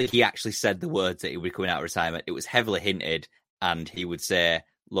don't think he actually said the words that he would be coming out of retirement. It was heavily hinted, and he would say,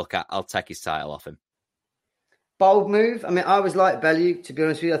 look, I'll take his title off him. Bold move. I mean, I always liked Bellew, to be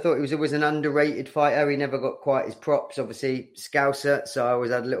honest with you. I thought he was always an underrated fighter. He never got quite his props, obviously, Scouser. So I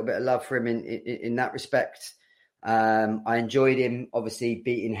always had a little bit of love for him in that respect. I enjoyed him, obviously,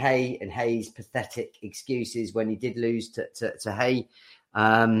 beating Hay and Hay's pathetic excuses when he did lose to Hay.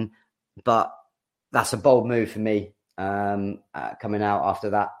 But that's a bold move for me, coming out after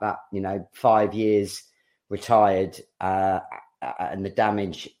that 5 years retired, and the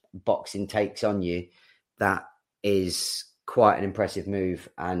damage boxing takes on you. That is quite an impressive move.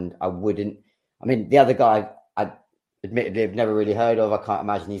 And the other guy, I admittedly have never really heard of. I can't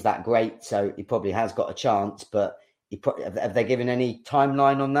imagine he's that great. So he probably has got a chance, but have they given any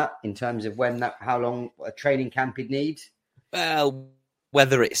timeline on that in terms of how long a training camp he'd need? Well,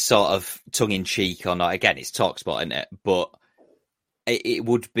 whether it's sort of tongue in cheek or not, again, it's TalkSport, isn't it? But it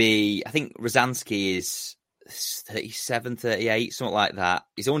would be, I think Rosansky is 37, 38, something like that.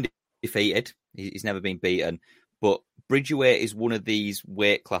 He's undefeated. He's never been beaten. But Bridgerweight is one of these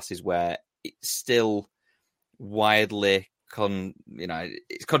weight classes where it's still widely,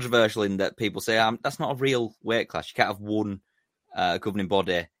 it's controversial in that people say, that's not a real weight class. You can't have one governing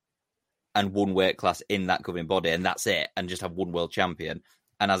body and one weight class in that governing body, and that's it, and just have one world champion.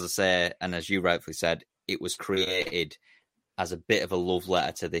 And as I say, and as you rightfully said, it was created as a bit of a love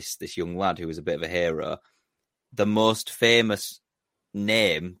letter to this young lad who was a bit of a hero. The most famous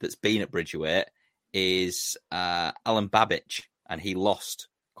name that's been at Bridgerweight is Alan Babich, and he lost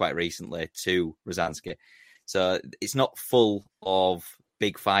quite recently to Rosansky. So it's not full of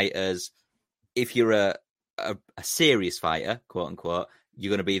big fighters. If you're a serious fighter, quote unquote,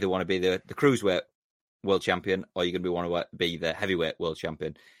 you're going to either want to be the cruiserweight world champion, or you're going to want to be the heavyweight world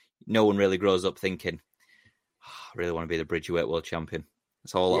champion. No one really grows up thinking, I really want to be the Bridgerweight world champion.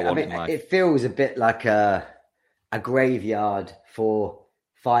 That's all I want in life. It feels a bit like a graveyard for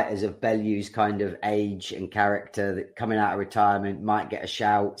fighters of Bellew's kind of age and character that coming out of retirement might get a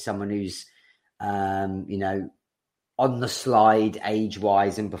shout. Someone who's, on the slide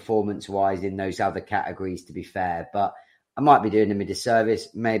age-wise and performance-wise in those other categories, to be fair. But I might be doing him a disservice.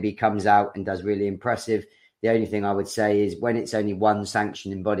 Maybe he comes out and does really impressive. The only thing I would say is when it's only one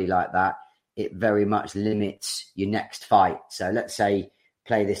sanctioning body like that, it very much limits your next fight. So let's say,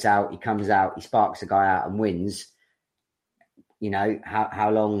 play this out, he comes out, he sparks a guy out and wins.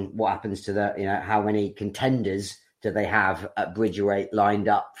 How long, what happens to how many contenders do they have at Bridgerweight lined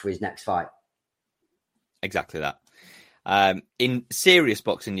up for his next fight? Exactly that. In serious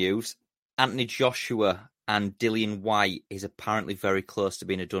boxing news, Anthony Joshua and Dillian White is apparently very close to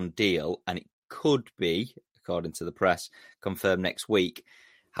being a done deal, and it could be, according to the press, confirmed next week.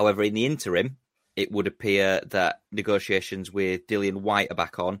 However, in the interim, it would appear that negotiations with Dillian White are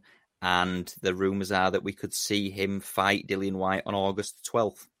back on, and the rumours are that we could see him fight Dillian White on August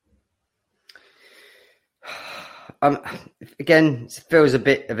 12th. Again, it feels a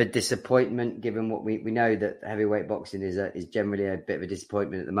bit of a disappointment, given what we know that heavyweight boxing is generally a bit of a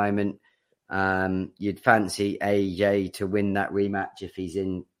disappointment at the moment. You'd fancy AJ to win that rematch if he's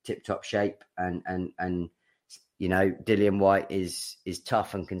in tip-top shape, and Dillian White is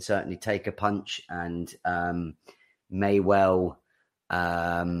tough and can certainly take a punch, and may well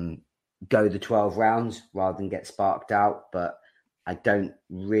go the 12 rounds rather than get sparked out. But I don't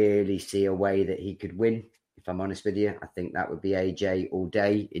really see a way that he could win, if I'm honest with you. I think that would be AJ all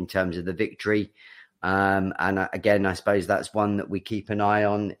day in terms of the victory. And again, I suppose that's one that we keep an eye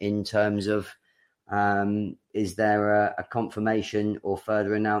on in terms of, is there a confirmation or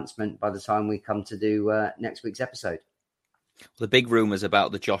further announcement by the time we come to do next week's episode? The big rumours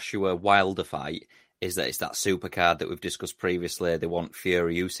about the Joshua Wilder fight is that it's that super card that we've discussed previously. They want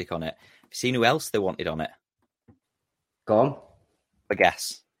Fury Usyk on it. Have you seen who else they wanted on it? Go on. I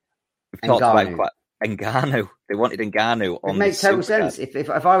guess. We've talked about Ngannou. quite Ngannou. They wanted Ngannou It on makes this total super sense.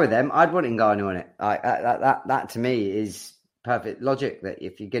 card. If I were them, I'd want Ngannou on it. That to me is perfect logic. That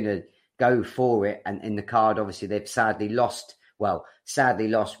if you're going to go for it, and in the card, obviously they've sadly lost. Well, sadly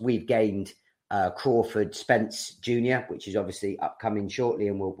lost. We've gained Crawford Spence Jr., which is obviously upcoming shortly,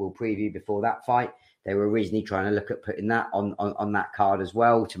 and we'll preview before that fight. They were originally trying to look at putting that on that card as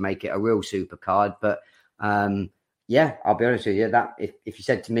well to make it a real super card. But yeah, I'll be honest with you. That if you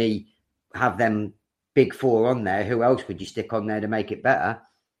said to me, have them big four on there, who else would you stick on there to make it better?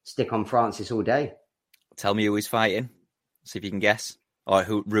 Stick on Francis all day. Tell me who he's fighting. See if you can guess. Or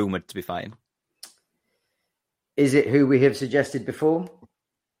who rumoured to be fighting. Is it who we have suggested before?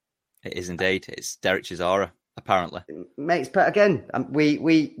 It is indeed. It's Derek Chisora, apparently. Again,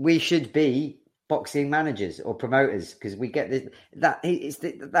 we should be boxing managers or promoters because we get this. That is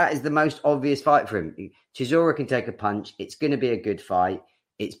the most obvious fight for him. Chisora can take a punch. It's going to be a good fight.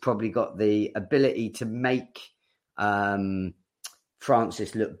 It's probably got the ability to make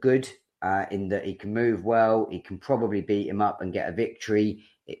Francis look good in that he can move well. He can probably beat him up and get a victory.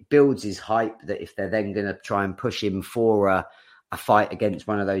 It builds his hype that if they're then going to try and push him for a fight against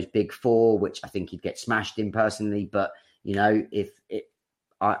one of those big four, which I think he'd get smashed in personally. But, you know,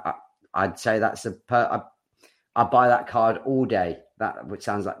 I'd say that's I'd buy that card all day. That which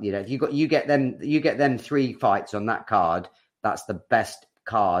sounds like, you know, if you get them 3 fights on that card, that's the best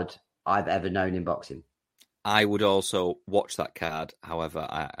card I've ever known in boxing. I would also watch that card. However,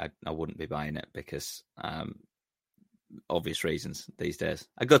 I wouldn't be buying it because obvious reasons these days.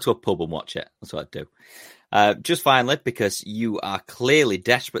 I go to a pub and watch it. That's what I do. Just finally, because you are clearly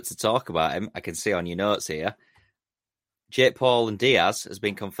desperate to talk about him, I can see on your notes here, Jake Paul and Diaz has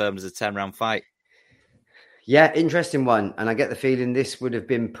been confirmed as a 10-round fight. Yeah, interesting one. And I get the feeling this would have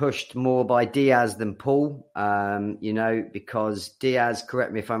been pushed more by Diaz than Paul, you know, because Diaz,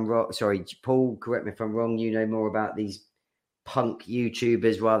 correct me if I'm wrong. Sorry, Paul, correct me if I'm wrong. You know more about these punk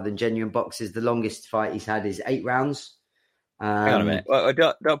YouTubers rather than genuine boxers. The longest fight he's had is 8 rounds. Hang on a minute. Well,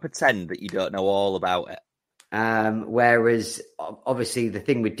 don't pretend that you don't know all about it. Whereas, obviously, the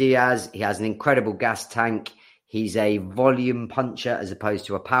thing with Diaz, he has an incredible gas tank. He's a volume puncher as opposed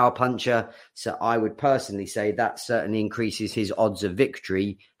to a power puncher. So I would personally say that certainly increases his odds of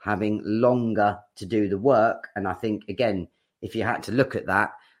victory, having longer to do the work. And I think, again, if you had to look at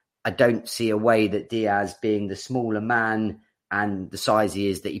that, I don't see a way that Diaz, being the smaller man and the size he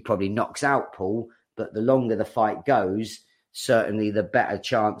is, that he probably knocks out Paul. But the longer the fight goes, certainly the better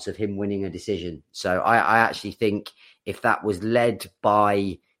chance of him winning a decision. So I actually think if that was led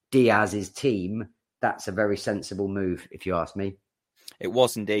by Diaz's team, that's a very sensible move, if you ask me. It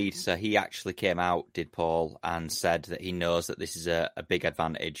was indeed. So he actually came out, did Paul, and said that he knows that this is a big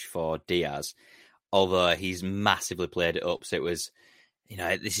advantage for Diaz, although he's massively played it up. So it was, you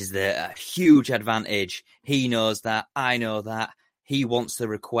know, this is the huge advantage. He knows that. I know that. He wants the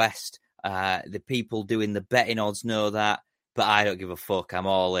request. The people doing the betting odds know that. But I don't give a fuck. I'm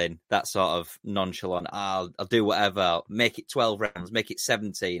all in. That sort of nonchalant. I'll do whatever. I'll make it 12 rounds, make it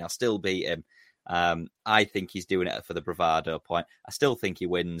 17. I'll still beat him. I think he's doing it for the bravado point. I still think he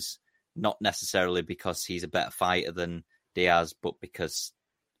wins, not necessarily because he's a better fighter than Diaz, but because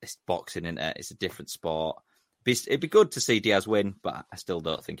it's boxing, isn't it? It's a different sport. It'd be good to see Diaz win, but I still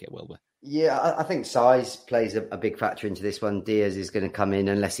don't think it will be. Yeah, I think size plays a big factor into this one. Diaz is going to come in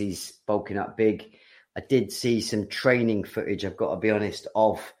unless he's bulking up big. I did see some training footage, I've got to be honest,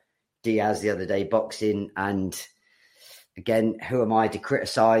 of Diaz the other day boxing. And again, who am I to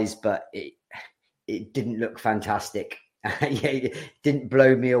criticise? But it didn't look fantastic. It didn't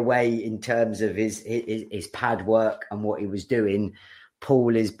blow me away in terms of his pad work and what he was doing.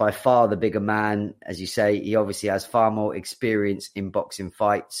 Paul is by far the bigger man. As you say, he obviously has far more experience in boxing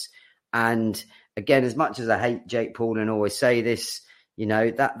fights. And again, as much as I hate Jake Paul and always say this, you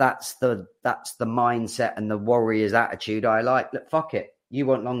know, that's the mindset and the warrior's attitude I like. Look, fuck it. You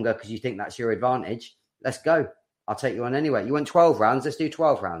want longer because you think that's your advantage. Let's go. I'll take you on anyway. You want 12 rounds? Let's do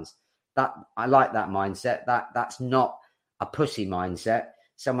 12 rounds. That I like that mindset. That's not a pussy mindset.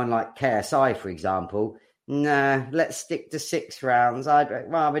 Someone like KSI, for example, nah, let's stick to 6 rounds. I'd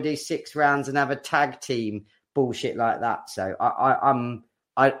rather do 6 rounds and have a tag team bullshit like that. So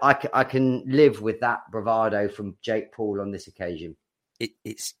I can live with that bravado from Jake Paul on this occasion.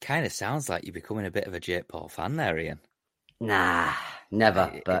 It kind of sounds like you're becoming a bit of a Jake Paul fan there, Ian. Nah,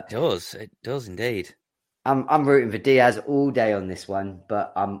 never. But it does indeed. I'm rooting for Diaz all day on this one,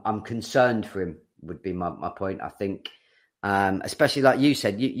 but I'm concerned for him. Would be my point. I think Especially like you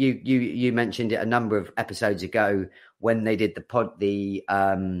said, you mentioned it a number of episodes ago when they did the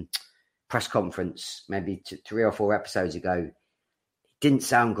press conference, maybe 3 or 4 episodes ago. It didn't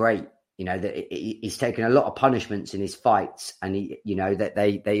sound great. You know, that he's taken a lot of punishments in his fights, and that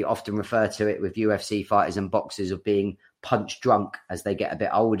they often refer to it with UFC fighters and boxers of being punch drunk as they get a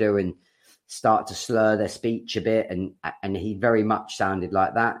bit older and start to slur their speech a bit, and he very much sounded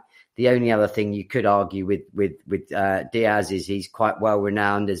like that. The only other thing you could argue with Diaz is he's quite well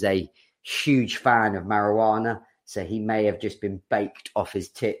renowned as a huge fan of marijuana, so he may have just been baked off his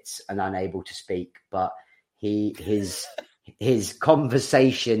tits and unable to speak. But his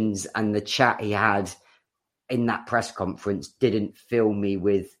conversations and the chat he had in that press conference didn't fill me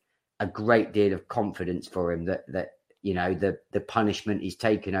with a great deal of confidence for him that the punishment he's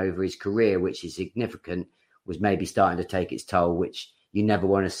taken over his career, which is significant, was maybe starting to take its toll, which you never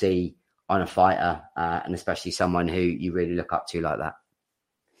want to see on a fighter, and especially someone who you really look up to like that.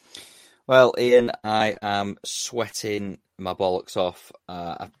 Well, Ian, I am sweating my bollocks off.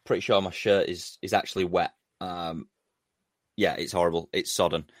 I'm pretty sure my shirt is actually wet. Yeah, it's horrible. It's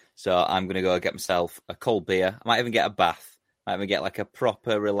sodden. So I'm going to go get myself a cold beer. I might even get a bath. I might even get like a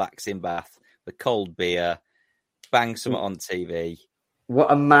proper relaxing bath with cold beer, bang something on TV.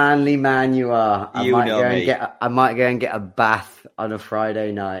 What a manly man you are. I might go and get a bath on a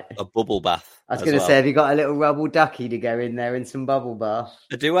Friday night. A bubble bath. I was going to say, have you got a little rubble ducky to go in there in some bubble bath?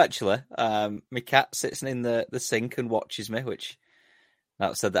 I do, actually. My cat sits in the sink and watches me, which,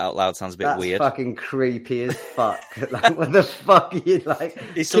 now said that out loud, sounds a bit weird. That's fucking creepy as fuck. Like, what the fuck are you like?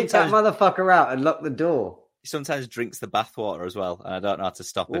 Kick that motherfucker out and lock the door. He sometimes drinks the bathwater as well, and I don't know how to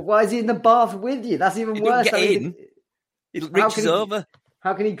stop him. Well, why is he in the bath with you? That's even worse. He reaches over.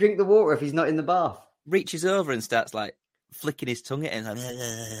 How can he drink the water if he's not in the bath? Reaches over and starts like flicking his tongue at him.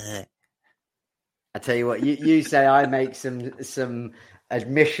 Like, I tell you what, you say I make some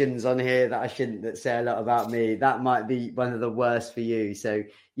admissions on here that I shouldn't, that say a lot about me. That might be one of the worst for you. So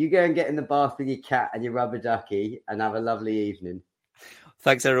you go and get in the bath with your cat and your rubber ducky and have a lovely evening.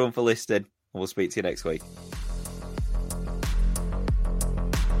 Thanks everyone for listening. We'll speak to you next week.